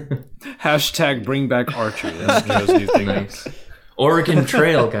 Hashtag bring back archery. That's Joe's new thing. Nice. Oregon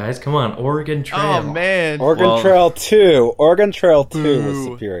Trail, guys. Come on, Oregon Trail. Oh, man. Oregon Trail 2 was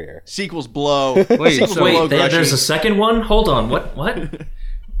superior. Sequels blow. Wait, there's a second one? Hold on. What?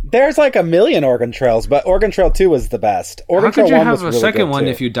 There's like a million Oregon Trails, but Oregon Trail 2 was the best. Oregon How could Trail you 1 was have a really second good one too.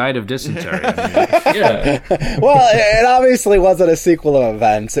 if you died of dysentery? Yeah. Well, it obviously wasn't a sequel of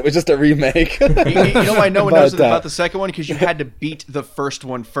events. It was just a remake. You know why no one knows about the second one? Because you had to beat the first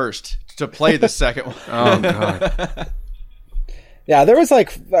one first to play the second one. Oh, God. Yeah, there was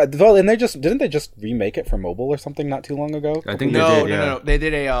like, well, and didn't they just remake it for mobile or something not too long ago? I think No, they did. Yeah. no. They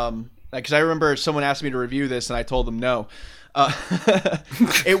did a because I remember someone asked me to review this, and I told them no.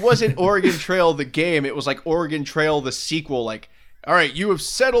 It wasn't Oregon Trail the game. It was like Oregon Trail the sequel. Like, all right, you have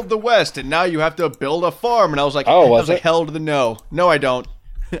settled the West, and now you have to build a farm. And I was like, like, hell to the no. No, I don't.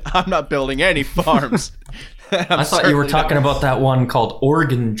 I'm not building any farms. I thought you were talking about that one called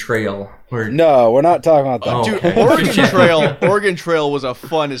Oregon Trail. No, we're not talking about that. Oh, Dude, Oregon Trail was a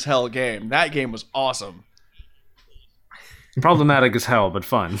fun as hell game. That game was awesome. Problematic as hell, but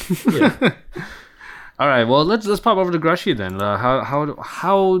fun. Yeah. All right, well, let's pop over to Grushy then.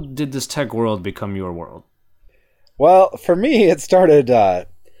 How did this tech world become your world? Well, for me, it started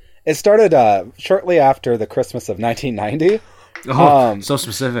shortly after the Christmas of 1990. Oh, so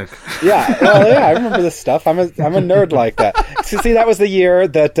specific. Yeah, well, yeah, I remember this stuff. I'm a nerd like that. So, see, that was the year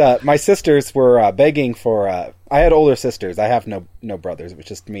that my sisters were begging for. I had older sisters. I have no brothers. It was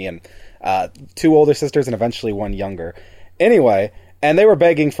just me and 2 older sisters, and eventually 1 younger. Anyway, and they were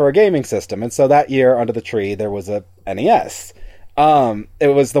begging for a gaming system, and so that year, under the tree, there was a NES.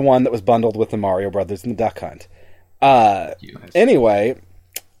 It was the one that was bundled with the Mario Brothers and the Duck Hunt. Anyway.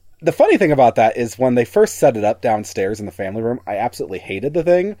 The funny thing about that is when they first set it up downstairs in the family room, I absolutely hated the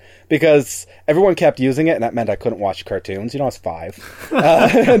thing because everyone kept using it, and that meant I couldn't watch cartoons. I was 5.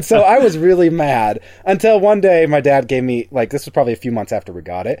 And so I was really mad until one day my dad gave me, like, this was probably a few months after we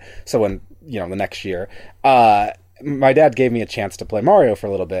got it. So when, the next year, my dad gave me a chance to play Mario for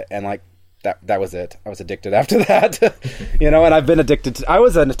a little bit, and, like, that was it. I was addicted after that, and I've been addicted to... I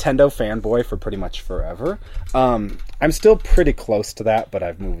was a Nintendo fanboy for pretty much forever. I'm still pretty close to that, but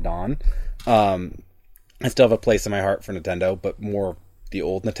I've moved on. I still have a place in my heart for Nintendo, but more the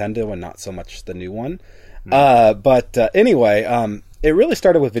old Nintendo and not so much the new one. Anyway, it really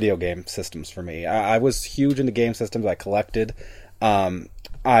started with video game systems for me. I was huge into game systems. I collected.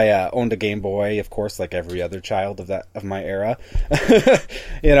 I owned a Game Boy, of course, like every other child of my era.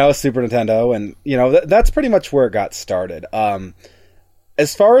 Super Nintendo, and that's pretty much where it got started.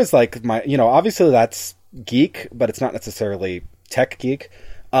 As far as like my, obviously that's geek, but it's not necessarily tech geek.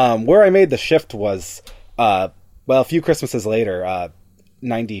 Where I made the shift was, a few Christmases later,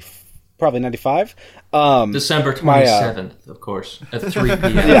 probably 95. December 27th, of course, at 3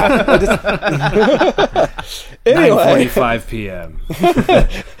 p.m. Yeah. Anyway. 9:45 p.m.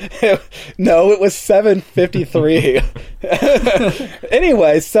 No, it was 7:53.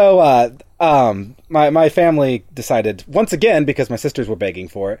 Anyway, so my family decided, once again, because my sisters were begging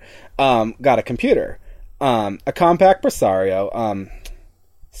for it, got a computer. A compact Presario,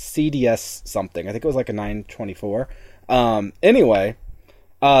 CDS something. I think it was like a 924. Anyway,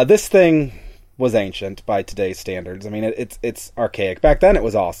 this thing was ancient by today's standards. I mean, it's archaic. Back then it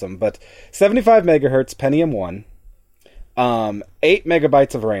was awesome, but 75 megahertz Pentium 1, 8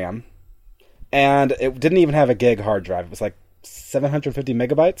 megabytes of RAM, and it didn't even have a gig hard drive. It was like 750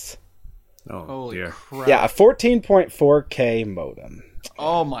 megabytes. Oh, holy dear. crap. Yeah, a 14.4K modem.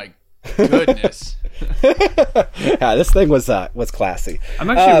 Oh my goodness. Yeah, this thing was classy.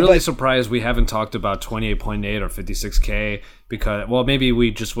 I'm actually really surprised we haven't talked about 28.8 or 56K because, well, maybe we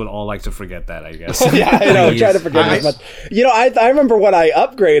just would all like to forget that, I guess. Yeah, I know. Try to forget as much. I remember when I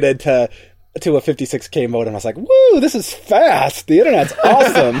upgraded to a 56K modem. I was like, "Woo, this is fast! The internet's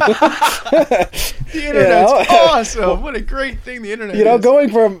awesome!" The internet's awesome! What a great thing the internet is.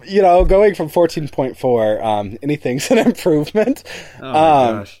 Going from 14.4, anything's an improvement. Oh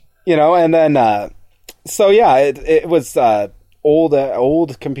my gosh. And then so yeah, it was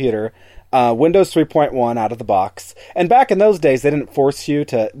old computer. Windows 3.1 out of the box. And back in those days, they didn't force you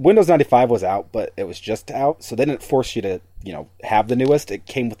to... Windows 95 was out, but it was just out, so they didn't force you to, have the newest. It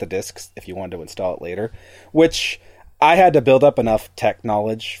came with the discs if you wanted to install it later, which I had to build up enough tech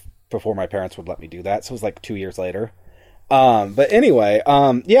knowledge before my parents would let me do that, so it was like 2 years later. But anyway,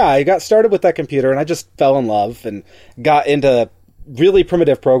 I got started with that computer, and I just fell in love and got into really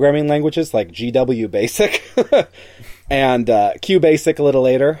primitive programming languages like GW Basic and Q Basic a little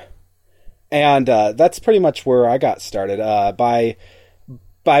later. And that's pretty much where I got started. By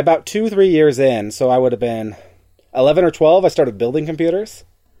about 2-3 years in, so I would have been 11 or 12, I started building computers.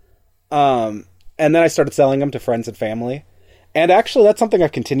 And then I started selling them to friends and family. And actually, that's something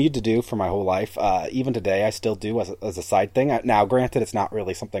I've continued to do for my whole life. Even today, I still do as a side thing. Now, granted, it's not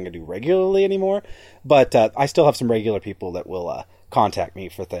really something I do regularly anymore, but I still have some regular people that will contact me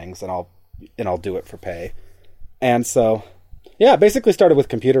for things, and I'll do it for pay. And so, yeah, it basically started with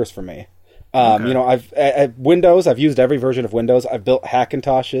computers for me. Okay. I've Windows. I've used every version of Windows. I've built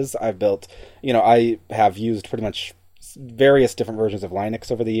Hackintoshes. I've built, I have used pretty much various different versions of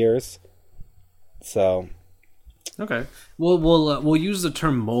Linux over the years. So, Okay. Well, we'll use the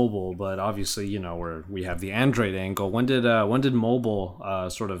term mobile, but obviously, we have the Android angle. When did mobile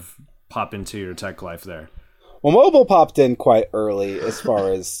sort of pop into your tech life there? Well, mobile popped in quite early as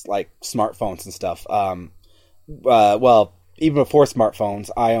far as like smartphones and stuff. Well, even before smartphones,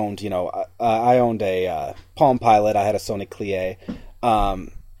 I owned a Palm Pilot. I had a Sony Clie.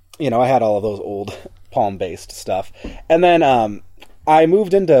 I had all of those old Palm-based stuff, and then I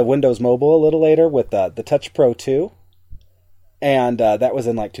moved into Windows Mobile a little later with the Touch Pro 2, and that was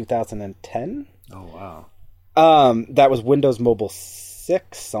in like 2010. Oh wow! That was Windows Mobile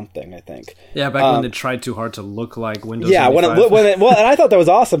 6 something, I think. Yeah, back when they tried too hard to look like Windows. Yeah, 95. and I thought that was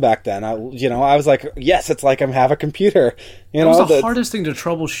awesome back then. I was like, yes, it's like I have a computer. It was the hardest thing to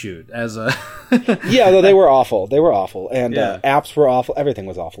troubleshoot as a. Yeah, they were awful. They were awful, and apps were awful. Everything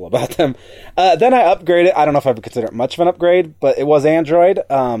was awful about them. Then I upgraded. I don't know if I would consider it much of an upgrade, but it was Android.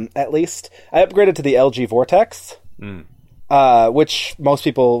 At least I upgraded to the LG Vortex. Which most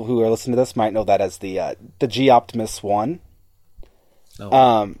people who are listening to this might know that as the G Optimus 1.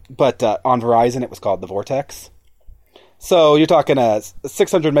 Oh. But on Verizon, it was called the Vortex. So you're talking a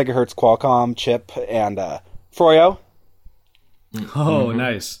 600 megahertz Qualcomm chip and Froyo. Oh,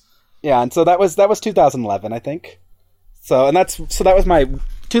 nice. Yeah, and so that was 2011, I think. So that was my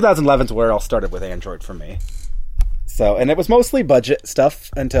 2011's where it all started with Android for me. So, and it was mostly budget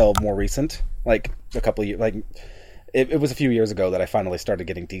stuff until more recent, like a couple of years, like it was a few years ago that I finally started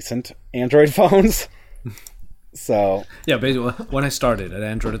getting decent Android phones. So yeah, basically when I started at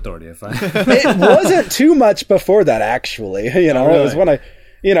Android Authority, it wasn't too much before that actually. Really? It was when I,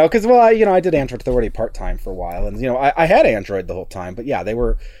 because I did Android Authority part time for a while, and I had Android the whole time, but yeah, they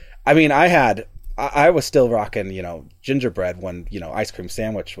were. I mean, I was still rocking gingerbread when ice cream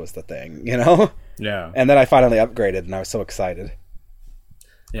sandwich was the thing, Yeah, and then I finally upgraded, and I was so excited.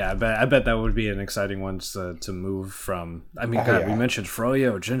 Yeah, I bet that would be an exciting one to move from. I mean, God, we mentioned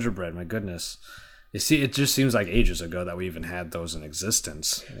Froyo, gingerbread. My goodness. You see, it just seems like ages ago that we even had those in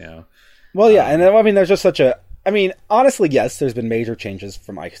existence. Well, yeah, and I mean, there's just such a. I mean, honestly, yes, there's been major changes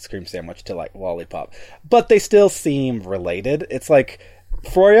from ice cream sandwich to like lollipop, but they still seem related. It's like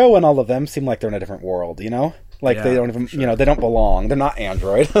Froyo and all of them seem like they're in a different world. Like they don't even, they don't belong. They're not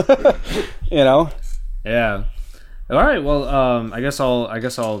Android. Yeah. All right. Well, I guess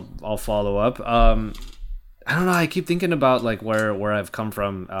I'll follow up. I don't know. I keep thinking about like where I've come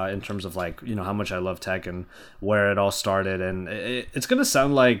from in terms of like how much I love tech and where it all started, and it's gonna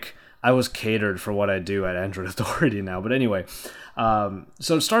sound like I was catered for what I do at Android Authority now. But anyway, so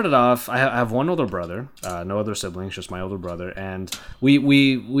it started off. I have one older brother, no other siblings, just my older brother, and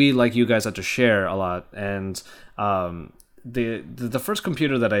we like you guys had to share a lot. And the first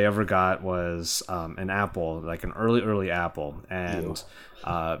computer that I ever got was an Apple, like an early Apple, and.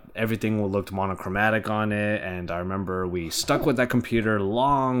 Everything looked monochromatic on it, and I remember we stuck with that computer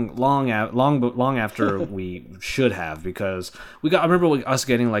long after we should have, because I remember us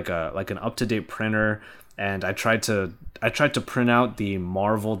getting like an up-to-date printer, and I tried to print out the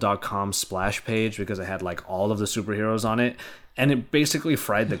Marvel.com splash page because it had like all of the superheroes on it, and it basically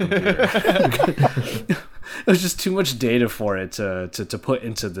fried the computer. It was just too much data for it to put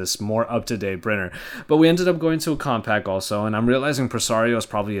into this more up-to-date printer. But we ended up going to a Compaq also, and I'm realizing Presario is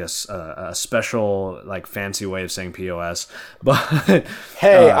probably a special, like, fancy way of saying POS. But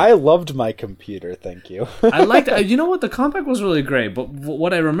hey, I loved my computer, thank you. I liked it. You know what? The Compaq was really great, but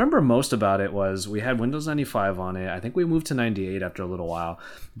what I remember most about it was we had Windows 95 on it. I think we moved to 98 after a little while.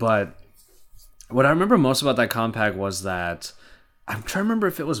 But what I remember most about that Compaq was that I'm trying to remember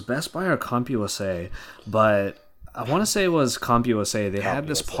if it was Best Buy or CompUSA, but I want to say it was CompUSA. They had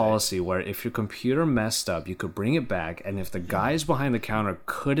this policy where if your computer messed up, you could bring it back, and if the guys behind the counter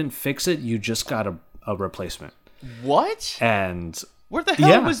couldn't fix it, you just got a replacement. What? And where the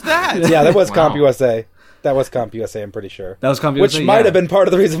hell was that? Yeah, that was CompUSA. That was CompUSA, I'm pretty sure. That was CompUSA, which might have been part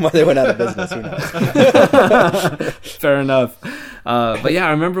of the reason why they went out of business. Who knows? Fair enough. But yeah, I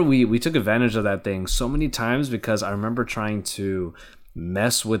remember we took advantage of that thing so many times because I remember trying to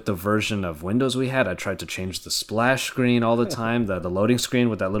mess with the version of Windows we had. I tried to change the splash screen all the time, the loading screen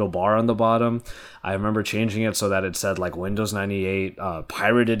with that little bar on the bottom. I remember changing it so that it said like Windows 98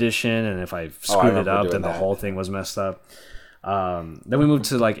 Pirate Edition, and if I screwed it up, then the whole thing was messed up. Then we moved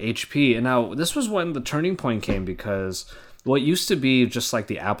to like HP, and now this was when the turning point came, because what used to be just like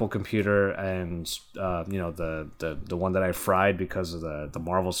the Apple computer and the one that I fried because of the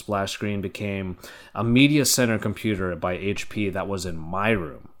Marvel splash screen became a media center computer by HP that was in my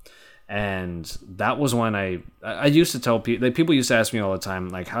room. And that was when I used to tell people, like, people used to ask me all the time,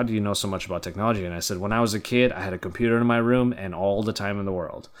 like, how do you know so much about technology? And I said, when I was a kid, I had a computer in my room and all the time in the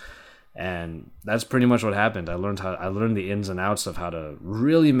world. And that's pretty much what happened. I learned the ins and outs of how to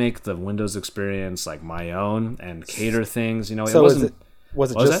really make the Windows experience like my own and cater things. You know, So it wasn't. was it What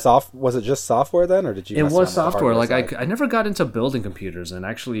was just that? Was it just software then, or did you? It mess was around with the software. hardware Like side? I never got into building computers, and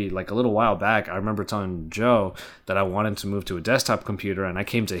actually, like a little while back, I remember telling Joe that I wanted to move to a desktop computer, and I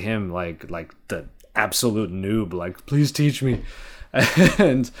came to him like the absolute noob, like please teach me.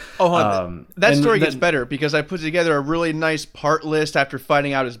 And that story then- gets better because I put together a really nice part list after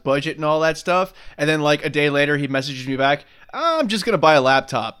finding out his budget and all that stuff, and then like a day later he messages me back, I'm just gonna buy a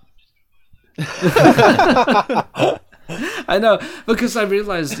laptop. I know, because I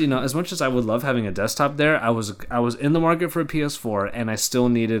realized, you know, as much as I would love having a desktop there, I was in the market for a PS4, and I still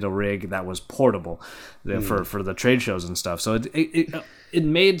needed a rig that was portable for the trade shows and stuff. So it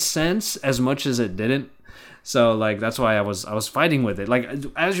made sense as much as it didn't. So like that's why I was fighting with it. Like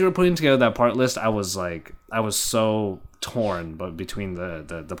as you were putting together that part list, I was so torn, but between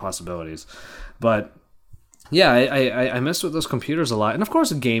the possibilities. But yeah, I messed with those computers a lot, and of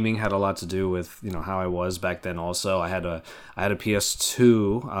course, gaming had a lot to do with, you know, how I was back then. Also, I had a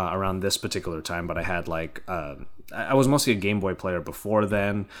PS2 around this particular time, but I had I was mostly a Game Boy player before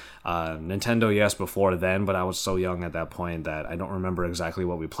then. Nintendo, yes, before then, but I was so young at that point that I don't remember exactly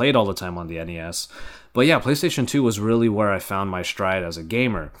what we played all the time on the NES. But yeah, PlayStation 2 was really where I found my stride as a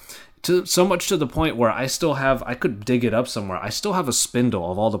gamer. So much to the point where I could dig it up somewhere. I still have a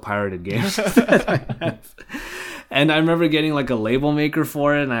spindle of all the pirated games that I have. And I remember getting like a label maker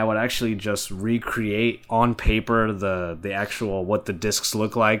for it, and I would actually just recreate on paper the actual what the discs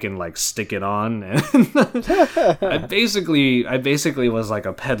look like and like stick it on. And I basically was like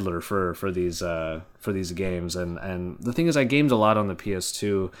a peddler for these games. And the thing is, I gamed a lot on the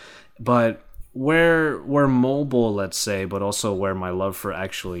PS2, but where mobile, let's say, but also where my love for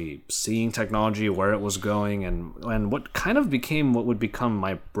actually seeing technology, where it was going, and what kind of became what would become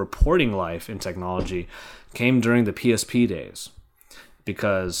my reporting life in technology came during the PSP days.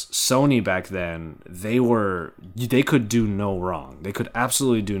 Because Sony back then, they could do no wrong. They could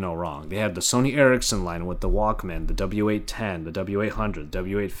absolutely do no wrong. They had the Sony Ericsson line with the Walkman, the W810, the W800,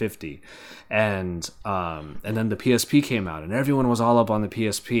 W850, and then the PSP came out, and everyone was all up on the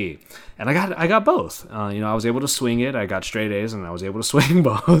PSP. And I got both. I was able to swing it. I got straight A's, and I was able to swing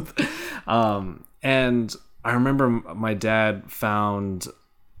both. And I remember my dad found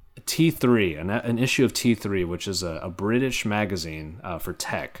T3, an issue of T3, which is a British magazine for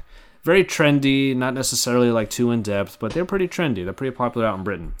tech. Very trendy, not necessarily like too in-depth, but they're pretty trendy. They're pretty popular out in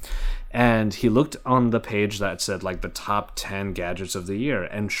Britain. And he looked on the page that said like the top 10 gadgets of the year.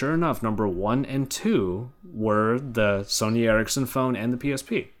 And sure enough, number 1 and 2 were the Sony Ericsson phone and the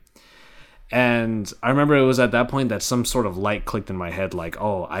PSP. And I remember it was at that point that some sort of light clicked in my head, like,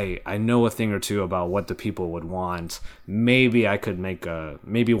 oh, I know a thing or two about what the people would want. Maybe I could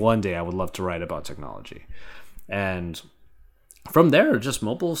maybe one day I would love to write about technology. And from there, just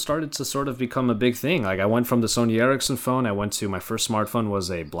mobile started to sort of become a big thing. Like I went from the Sony Ericsson phone, I went to my first smartphone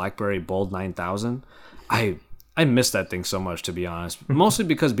was a BlackBerry Bold 9000. I missed that thing so much, to be honest. Mostly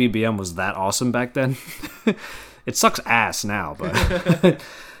because BBM was that awesome back then. It sucks ass now, but...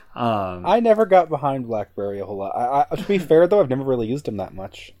 I never got behind BlackBerry a whole lot. To be fair, though, I've never really used them that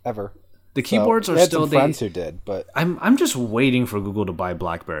much ever. The keyboards I are had still some friends who did, but I'm just waiting for Google to buy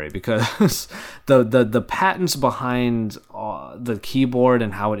BlackBerry because the patents behind the keyboard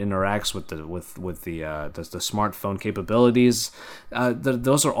and how it interacts with the smartphone capabilities,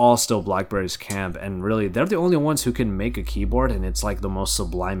 those are all still BlackBerry's camp, and really they're the only ones who can make a keyboard, and it's like the most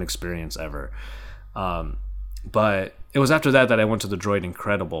sublime experience ever. But it was after that I went to the Droid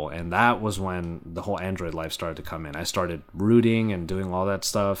Incredible, and that was when the whole Android life started to come in. I started rooting and doing all that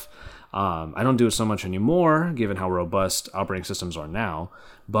stuff. I don't do it so much anymore, given how robust operating systems are now.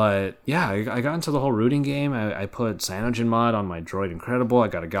 But yeah, I got into the whole rooting game. I put CyanogenMod on my Droid Incredible. I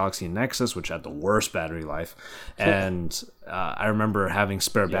got a Galaxy Nexus, which had the worst battery life. And I remember having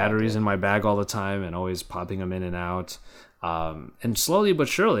spare batteries in my bag all the time and always popping them in and out. And slowly but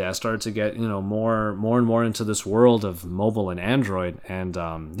surely, I started to get more and more into this world of mobile and Android. And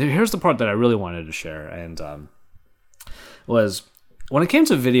here's the part that I really wanted to share, and was when it came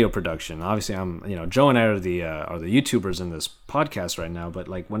to video production. Obviously, Joe and I are the YouTubers in this podcast right now. But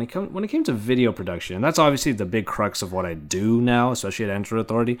like when it came to video production, and that's obviously the big crux of what I do now, especially at Android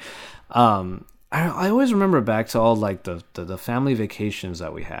Authority. I always remember back to all like the family vacations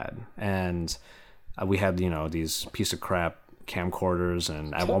that we had, and we had these piece of crap camcorders,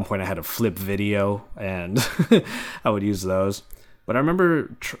 and at one point I had a flip video, and I would use those. But I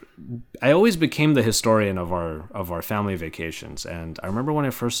remember I always became the historian of our family vacations. And I remember when I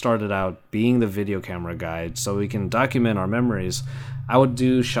first started out being the video camera guide so we can document our memories, I would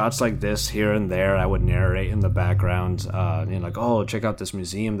do shots like this here and there. I would narrate in the background, like, oh, check out this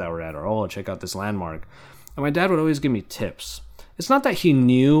museum that we're at, or oh, check out this landmark. And my dad would always give me tips. It's not that he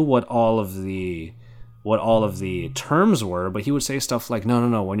knew what all of the terms were, but he would say stuff like,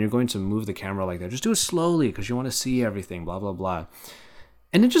 no, when you're going to move the camera like that, just do it slowly because you want to see everything, blah, blah, blah.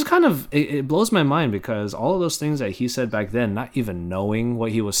 And it just kind of, it blows my mind because all of those things that he said back then, not even knowing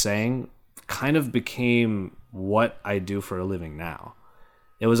what he was saying, kind of became what I do for a living now.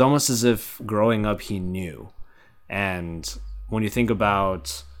 It was almost as if growing up he knew. And when you think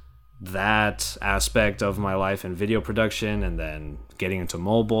about that aspect of my life in video production and then getting into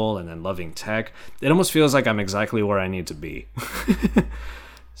mobile and then loving tech, it almost feels like I'm exactly where I need to be.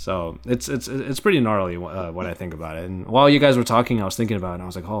 So it's pretty gnarly when I think about it. And while you guys were talking, I was thinking about it and I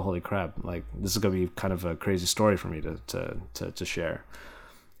was like, oh, holy crap, like this is gonna be kind of a crazy story for me to share.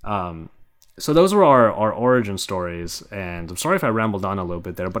 So those were our origin stories, and I'm sorry if I rambled on a little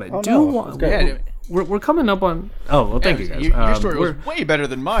bit there, but we're coming up on. Oh, well, thank you guys. Your story was way better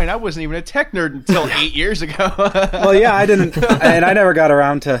than mine. I wasn't even a tech nerd until 8 years ago. Well, yeah, I didn't, and I never got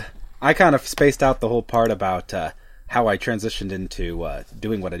around to. I kind of spaced out the whole part about how I transitioned into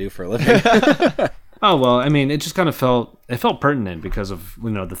doing what I do for a living. Oh, well, I mean, it just kind of felt pertinent because of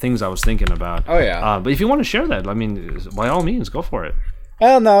the things I was thinking about. Oh yeah. But if you want to share that, I mean, by all means, go for it.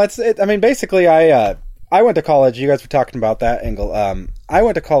 Well, no, I mean, basically, I went to college. You guys were talking about that angle. I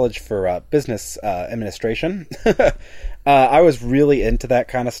went to college for business administration. I was really into that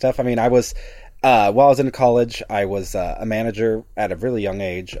kind of stuff. I mean, while I was in college, I was a manager at a really young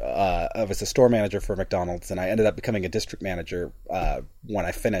age. I was a store manager for McDonald's, and I ended up becoming a district manager when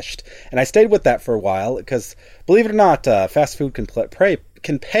I finished. And I stayed with that for a while because, believe it or not, fast food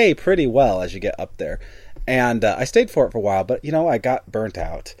can pay pretty well as you get up there. And I stayed for it for a while, but, I got burnt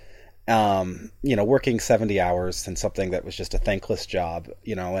out, working 70 hours in something that was just a thankless job,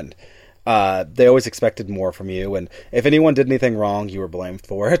 and they always expected more from you. And if anyone did anything wrong, you were blamed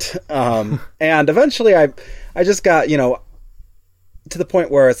for it. And eventually I just got, to the point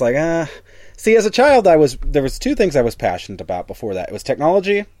where it's like, see, as a child, there was two things I was passionate about before that. It was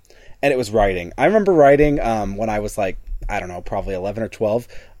technology and it was writing. I remember writing when I was like, I don't know, probably 11 or 12.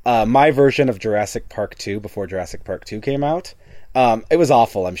 My version of Jurassic Park 2 before Jurassic Park 2 came out. It was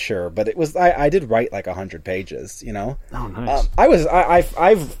awful, I'm sure, but it was. I did write like 100 pages, Oh, nice.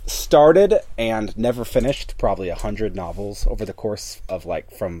 I've started and never finished probably 100 novels over the course of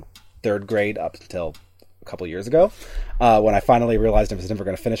from third grade up until a couple years ago, when I finally realized I was never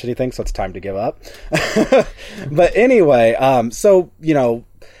going to finish anything, so it's time to give up. But anyway, so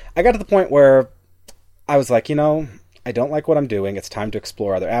I got to the point where I was like, I don't like what I'm doing. It's time to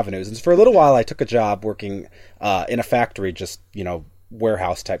explore other avenues. And for a little while, I took a job working in a factory, just,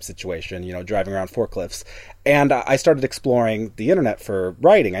 warehouse type situation, driving around forklifts. And I started exploring the internet for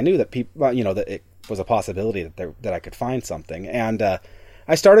writing. I knew that people, that it was a possibility that I could find something. And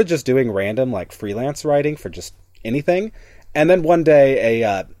I started just doing random, freelance writing for just anything. And then one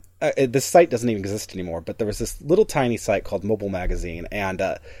day, this site doesn't even exist anymore, but there was this little tiny site called Mobile Magazine. And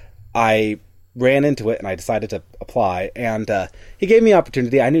I ran into it and I decided to apply, and he gave me an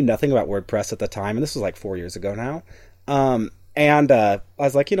opportunity. I knew nothing about WordPress at the time, and this was 4 years ago now. And I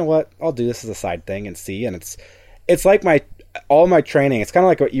was like, you know what, I'll do this as a side thing and see. And it's like all my training. It's kind of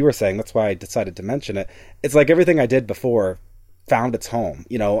like what you were saying. That's why I decided to mention it. It's like everything I did before found its home.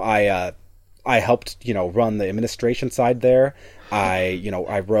 I helped run the administration side there.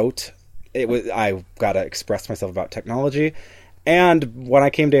 I wrote. I got to express myself about technology, and when I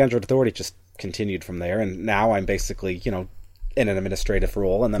came to Android Authority, just continued from there. And now I'm basically in an administrative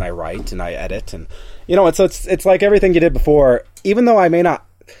role, and then I write and I edit, and it's like everything you did before. Even though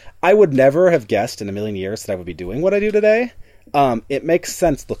I would never have guessed in a million years that I would be doing what I do today. It makes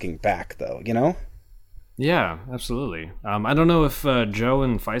sense looking back, though. Yeah, absolutely. I don't know if Joe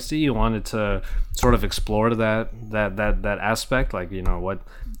and Feisty, you wanted to sort of explore that aspect,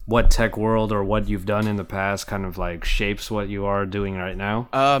 what tech world or what you've done in the past kind of shapes what you are doing right now.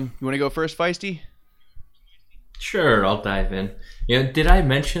 You want to go first, Feisty? Sure, I'll dive in. Did I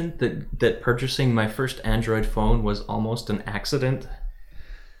mention that purchasing my first Android phone was almost an accident?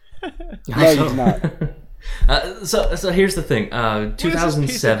 No, you did not. So here's the thing. 2007. What is this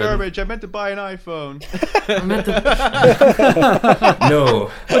piece of garbage? I meant to buy an iPhone.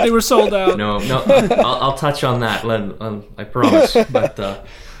 No, but they were sold out. No. I'll touch on that. I promise. But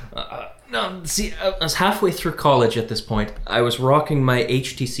no. See, I was halfway through college at this point. I was rocking my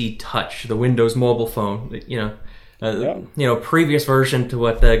HTC Touch, the Windows mobile phone. Previous version to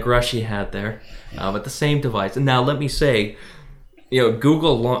what Grushy had there, but the same device. And now let me say,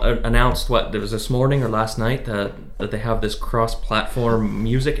 Google announced there was this morning or last night that they have this cross-platform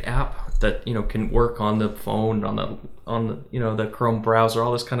music app that can work on the phone, on the Chrome browser,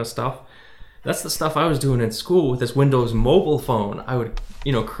 all this kind of stuff. That's the stuff I was doing in school with this Windows mobile phone. I would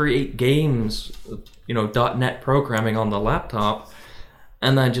create games, .NET programming on the laptop.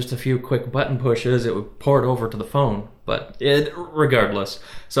 And then just a few quick button pushes, it would port over to the phone. But regardless.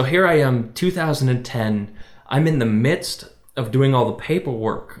 So here I am, 2010. I'm in the midst of doing all the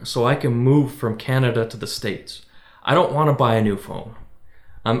paperwork so I can move from Canada to the States. I don't want to buy a new phone.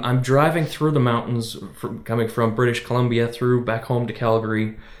 I'm driving through the mountains, coming from British Columbia through back home to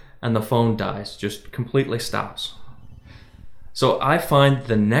Calgary, and the phone dies, just completely stops. So I find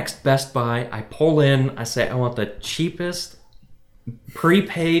the next Best Buy, I pull in, I say I want the cheapest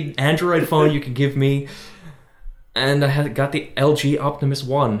prepaid Android phone you can give me, and I got the LG Optimus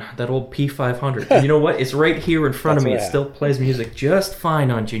One, that old P500. And you know what? It's right here in front of me. It still plays music just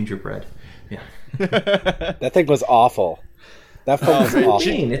fine on Gingerbread. Yeah. That thing was awful. That phone was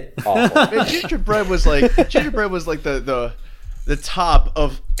awful. Man, Gingerbread was like the top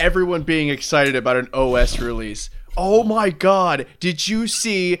of everyone being excited about an OS release. Oh my God, did you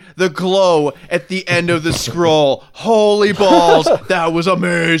see the glow at the end of the scroll? Holy balls, that was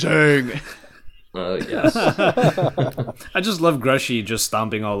amazing. Yes. I just love Grushy just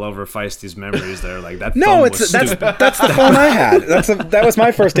stomping all over Feisty's memories there. Like that. No, that's the phone I had. That was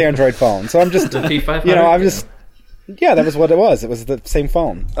my first Android phone. So I'm just, the P500? Yeah, that was what it was. It was the same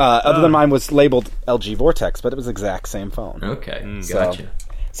phone. Other than mine was labeled LG Vortex, but it was the exact same phone. Okay, gotcha.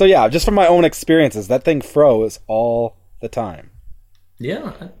 So yeah, just from my own experiences, that thing froze all the time.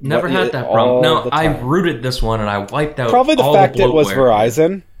 Yeah, I never had that problem. No, I rooted this one and I wiped out probably the all fact the it was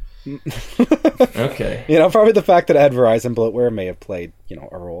Verizon. Okay. Probably the fact that it had Verizon bloatware may have played,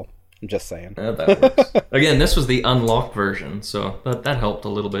 a role. I'm just saying. That works. Again, this was the unlocked version, so that helped a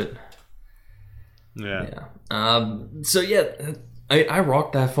little bit. Yeah. I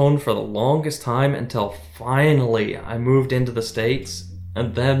rocked that phone for the longest time until finally I moved into the States,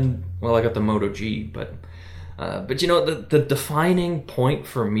 and then, I got the Moto G, but the defining point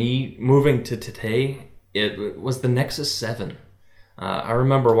for me moving to today, it was the Nexus 7. I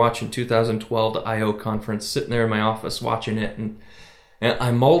remember watching 2012, the I.O. conference, sitting there in my office watching it, and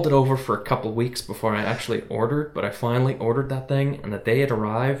I mulled it over for a couple weeks before I actually ordered, but I finally ordered that thing, and the day it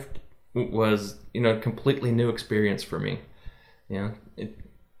arrived was, a completely new experience for me.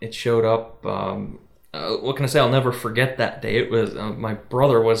 It showed up, what can I say, I'll never forget that day. It was, my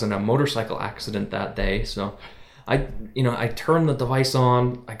brother was in a motorcycle accident that day, so I turned the device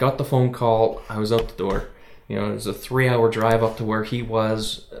on, I got the phone call, I was out the door. It was a 3-hour drive up to where he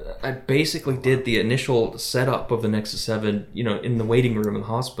was. I basically did the initial setup of the Nexus 7, in the waiting room in the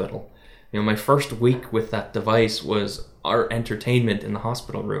hospital. My first week with that device was our entertainment in the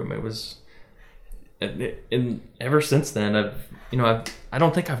hospital room. It was, and ever since then, I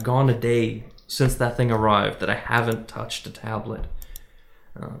don't think I've gone a day since that thing arrived that I haven't touched a tablet.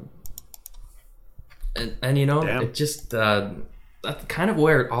 It just, that's kind of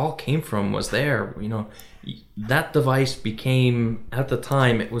where it all came from, was there. That device became, at the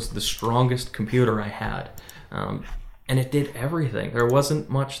time, it was the strongest computer I had. And it did everything. There wasn't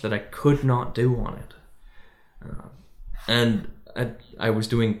much that I could not do on it. And I was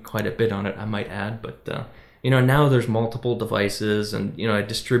doing quite a bit on it, I might add. But, now there's multiple devices, and, I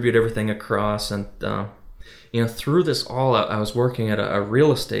distribute everything across. And, through this all, I was working at a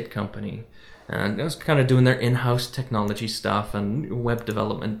real estate company. And I was kind of doing their in-house technology stuff and web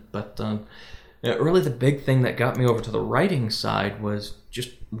development. But really the big thing that got me over to the writing side was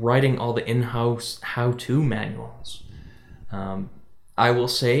just writing all the in-house how-to manuals. I will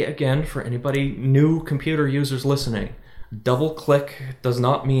say again, for anybody new computer users listening, double-click does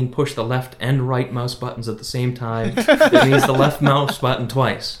not mean push the left and right mouse buttons at the same time. It means the left mouse button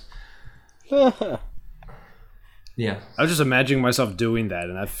twice. Yeah. I was just imagining myself doing that,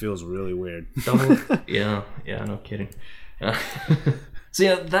 and that feels really weird. Yeah, no kidding.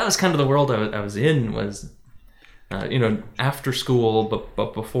 So that was kind of the world I was in, was, after school,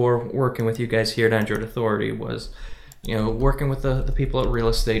 but before working with you guys here at Android Authority, was, working with the people at Real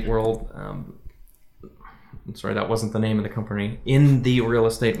Estate World. Sorry, that wasn't the name of the company. In the real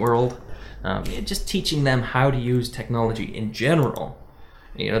estate world, just teaching them how to use technology in general,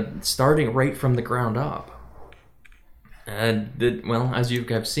 starting right from the ground up. And as you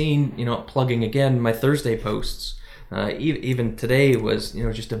have seen, plugging again my Thursday posts, even today was,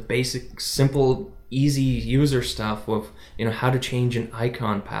 just a basic, simple, easy user stuff of, how to change an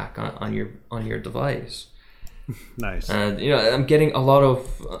icon pack on your device. Nice. And I'm getting a lot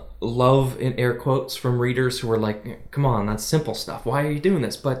of love in air quotes from readers who are like, "Come on, that's simple stuff. Why are you doing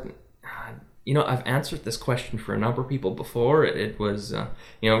this?" But I've answered this question for a number of people before. It was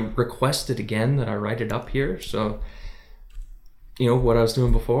requested again that I write it up here. So what I was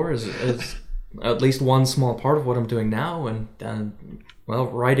doing before is at least one small part of what I'm doing now, and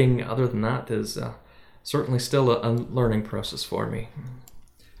writing other than that is certainly still a learning process for me.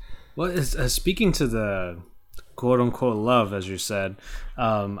 Well, speaking to the quote-unquote love, as you said,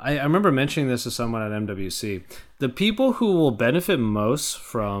 I remember mentioning this to someone at MWC. The people who will benefit most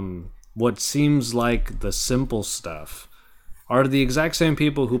from what seems like the simple stuff are the exact same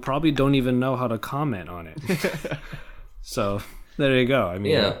people who probably don't even know how to comment on it. So there you go. I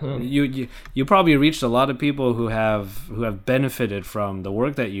mean, you probably reached a lot of people who have benefited from the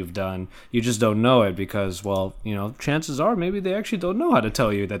work that you've done. You just don't know it because, chances are maybe they actually don't know how to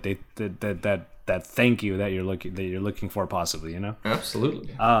tell you that that thank you that you're looking for, possibly.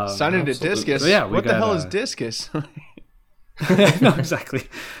 Absolutely. Sign into Discus. So, yeah, what the hell is Discus? No, exactly.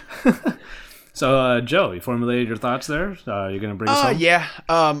 So, Joe, you formulated your thoughts there. You're going to bring us home? Yeah.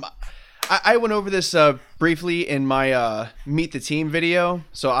 I went over this briefly in my Meet the Team video,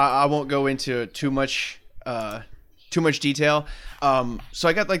 so I won't go into too much detail. So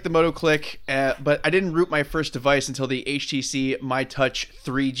I got the Moto Click, but I didn't root my first device until the HTC MyTouch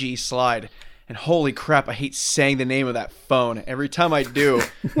 3G Slide. And holy crap, I hate saying the name of that phone. Every time I do,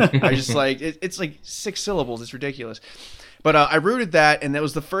 I just it's like 6 syllables. It's ridiculous. But I rooted that, and that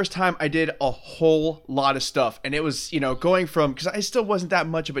was the first time I did a whole lot of stuff. And it was, going from, because I still wasn't that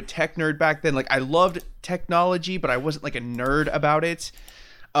much of a tech nerd back then. I loved technology, but I wasn't a nerd about it.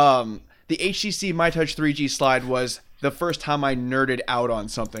 The HTC MyTouch 3G Slide was the first time I nerded out on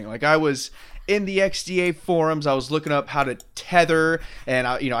something. I was in the XDA forums, I was looking up how to tether, and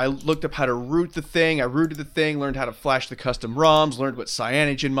I looked up how to root the thing. I rooted the thing, learned how to flash the custom ROMs, learned what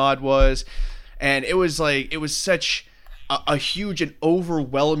CyanogenMod was. And it was such a huge and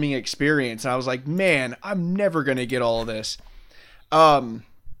overwhelming experience. And I was like, man, I'm never going to get all of this. My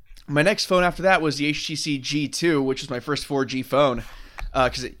next phone after that was the HTC G2, which was my first 4G phone.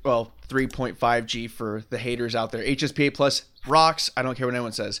 3.5G for the haters out there. HSPA Plus rocks. I don't care what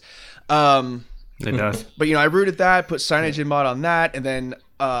anyone says. It does. But, I rooted that, put CyanogenMod on that. And then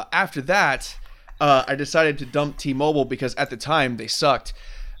after that, I decided to dump T-Mobile because at the time they sucked.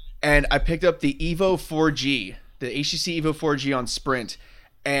 And I picked up the Evo 4G. The HTC Evo 4G on Sprint,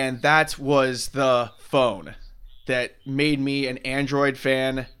 and that was the phone that made me an Android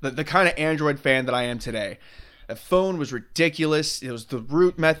fan, the kind of Android fan that I am today. The phone was ridiculous. It was the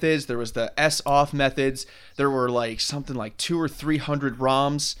root methods, there was the S-off methods, there were something like 200 or 300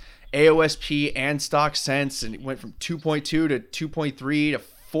 ROMs, AOSP and stock sense, and it went from 2.2 to 2.3 to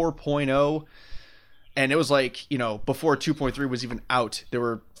 4.0, and it was before 2.3 was even out, there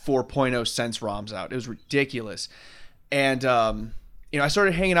were 4.0 sense ROMs out. It was ridiculous. And, I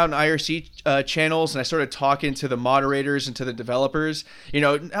started hanging out in IRC channels, and I started talking to the moderators and to the developers,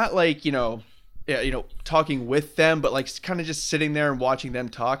 not talking with them, but kind of just sitting there and watching them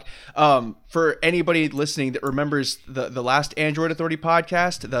talk. For anybody listening that remembers the last Android Authority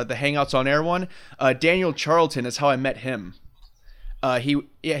podcast, the Hangouts on Air one, Daniel Charlton is how I met him. He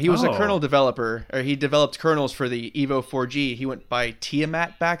was a kernel developer, or he developed kernels for the Evo 4G. He went by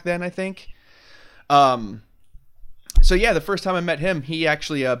Tiamat back then, I think. So yeah, the first time I met him, he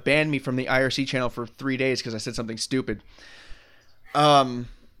actually banned me from the IRC channel for 3 days because I said something stupid. Sounds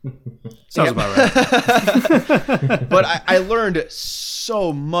about right. But I learned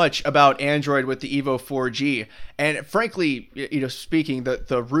so much about Android with the Evo 4G, and frankly, speaking,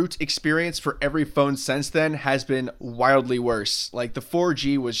 the root experience for every phone since then has been wildly worse. The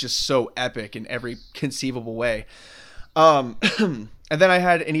 4G was just so epic in every conceivable way. And then I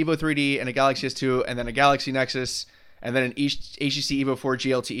had an Evo 3D and a Galaxy S2, and then a Galaxy Nexus, and then an HTC Evo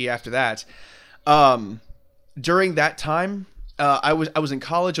 4G LTE after that. During that time, I was in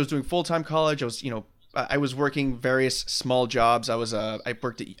college. I was doing full-time college. I was working various small jobs. I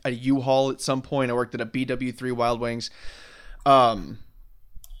worked at a U-Haul at some point. I worked at a BW3 Wild Wings.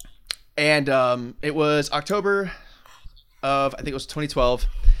 It was October of, I think it was 2012.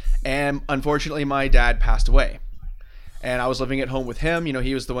 And unfortunately, my dad passed away. And I was living at home with him.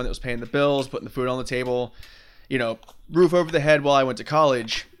 He was the one that was paying the bills, putting the food on the table, roof over the head while I went to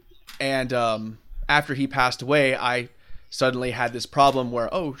college. And after he passed away, I suddenly had this problem where,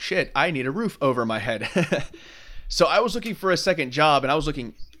 oh shit, I need a roof over my head. So I was looking for a second job, and I was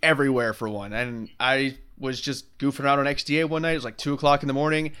looking everywhere for one. And I was just goofing around on XDA one night. It was 2 o'clock in the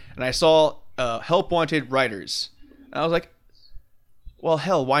morning, and I saw help wanted writers. And I was like, well,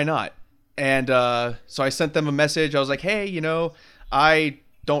 hell, why not? And so I sent them a message. I was like, hey, I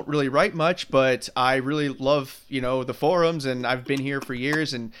don't really write much, but I really love, the forums, and I've been here for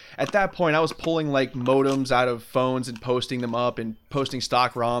years. And at that point, I was pulling like modems out of phones and posting them up and posting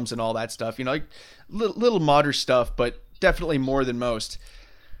stock ROMs and all that stuff, like little modder stuff, but definitely more than most.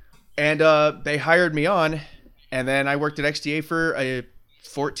 And they hired me on, and then I worked at XDA for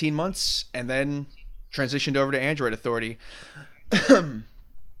 14 months and then transitioned over to Android Authority.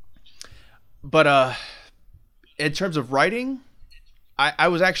 But in terms of writing, I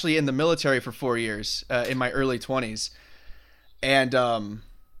was actually in the military for 4 years in my early 20s. And the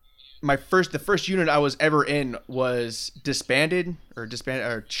first unit I was ever in was disbanded or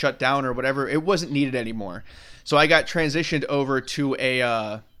shut down or whatever. It wasn't needed anymore. So I got transitioned over to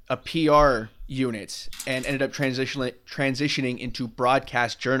a PR unit and ended up transitioning into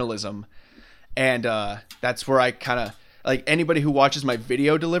broadcast journalism. And that's where I kind of, like, anybody who watches my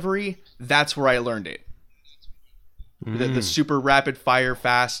video delivery, that's where I learned it. The super rapid fire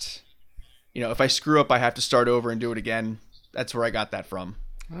fast. If I screw up, I have to start over and do it again. That's where I got that from.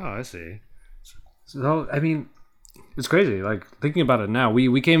 Oh, I see. So, I mean, it's crazy. Like, thinking about it now,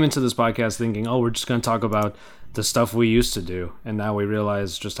 we came into this podcast thinking, oh, we're just going to talk about the stuff we used to do. And now we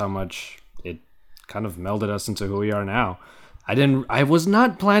realize just how much it kind of melded us into who we are now. I was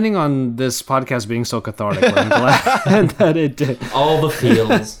not planning on this podcast being so cathartic, but I'm glad that it did. All the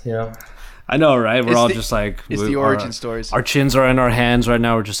feels, I know, right? We're It's the origin stories. Our chins are in our hands right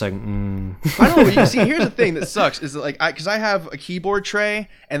now. We're just like, I don't know. You see, here's the thing that sucks is that, like, because I have a keyboard tray,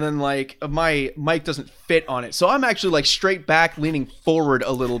 and then like my mic doesn't fit on it, so I'm actually like straight back, leaning forward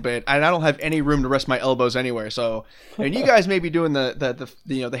a little bit, and I don't have any room to rest my elbows anywhere. So, and you guys may be doing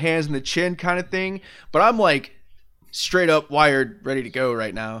the hands and the chin kind of thing, but I'm like straight up wired, ready to go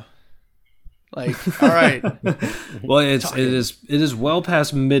right now. Like, all right. Well, it is well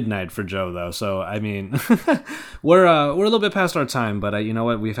past midnight for Joe, though. So I mean, we're a little bit past our time, but you know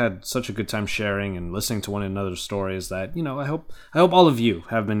what? We've had such a good time sharing and listening to one another's stories that I hope all of you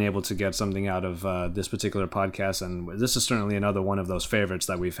have been able to get something out of this particular podcast, and this is certainly another one of those favorites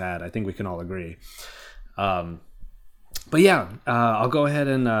that we've had. I think we can all agree. But yeah, I'll go ahead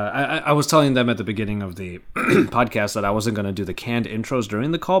and I was telling them at the beginning of the podcast that I wasn't going to do the canned intros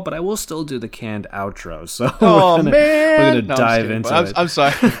during the call, but I will still do the canned outros. So we're going to dive into it. I'm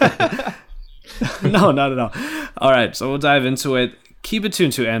sorry. No, not at all. All right, so we'll dive into it. Keep it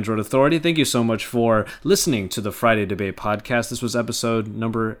tuned to Android Authority. Thank you so much for listening to the Friday Debate podcast. This was episode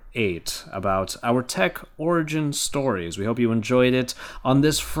number 8 about our tech origin stories. We hope you enjoyed it on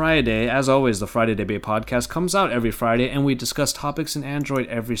this Friday. As always, the Friday Debate podcast comes out every Friday, and we discuss topics in Android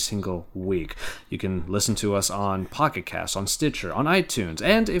every single week. You can listen to us on Pocket Cast, on Stitcher, on iTunes.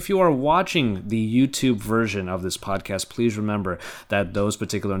 And if you are watching the YouTube version of this podcast, please remember that those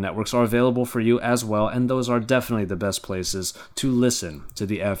particular networks are available for you as well, and those are definitely the best places to listen to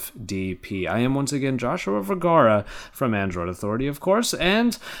the FDP. I am once again Joshua Vergara from Android Authority, of course,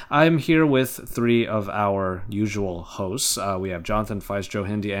 and I'm here with 3 of our usual hosts. We have Jonathan Feist, Joe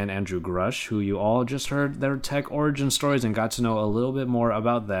Hindy, and Andrew Grush, who you all just heard their tech origin stories and got to know a little bit more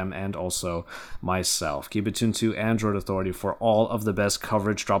about them, and also myself. Keep it tuned to Android Authority for all of the best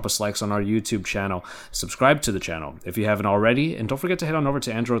coverage. Drop us likes on our YouTube channel. Subscribe to the channel if you haven't already, and don't forget to head on over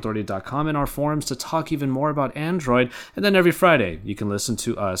to AndroidAuthority.com in our forums to talk even more about Android. And then every Friday, you can listen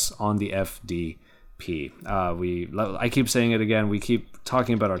to us on the FDP. I keep saying it again. We keep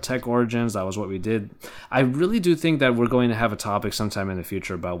talking about our tech origins. That was what we did. I really do think that we're going to have a topic sometime in the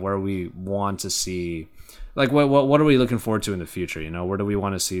future about where we want to see, like, what are we looking forward to in the future? Where do we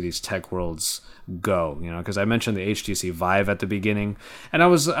want to see these tech worlds go? Because I mentioned the HTC Vive at the beginning, and I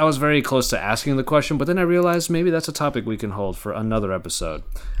was very close to asking the question, but then I realized maybe that's a topic we can hold for another episode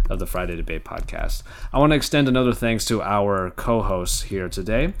of the Friday Debate podcast. I want to extend another thanks to our co-hosts here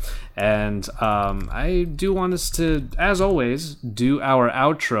today, and I do want us to, as always, do our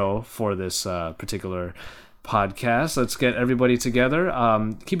outro for this particular podcast. Let's get everybody together.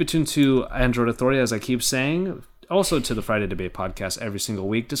 Keep it tuned to Android Authority, as I keep saying. Also to the Friday Debate podcast every single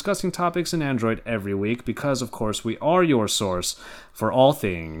week, discussing topics in Android every week, because, of course, we are your source for all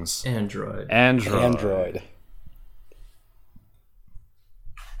things Android.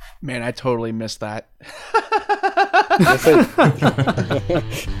 Man, I totally missed that.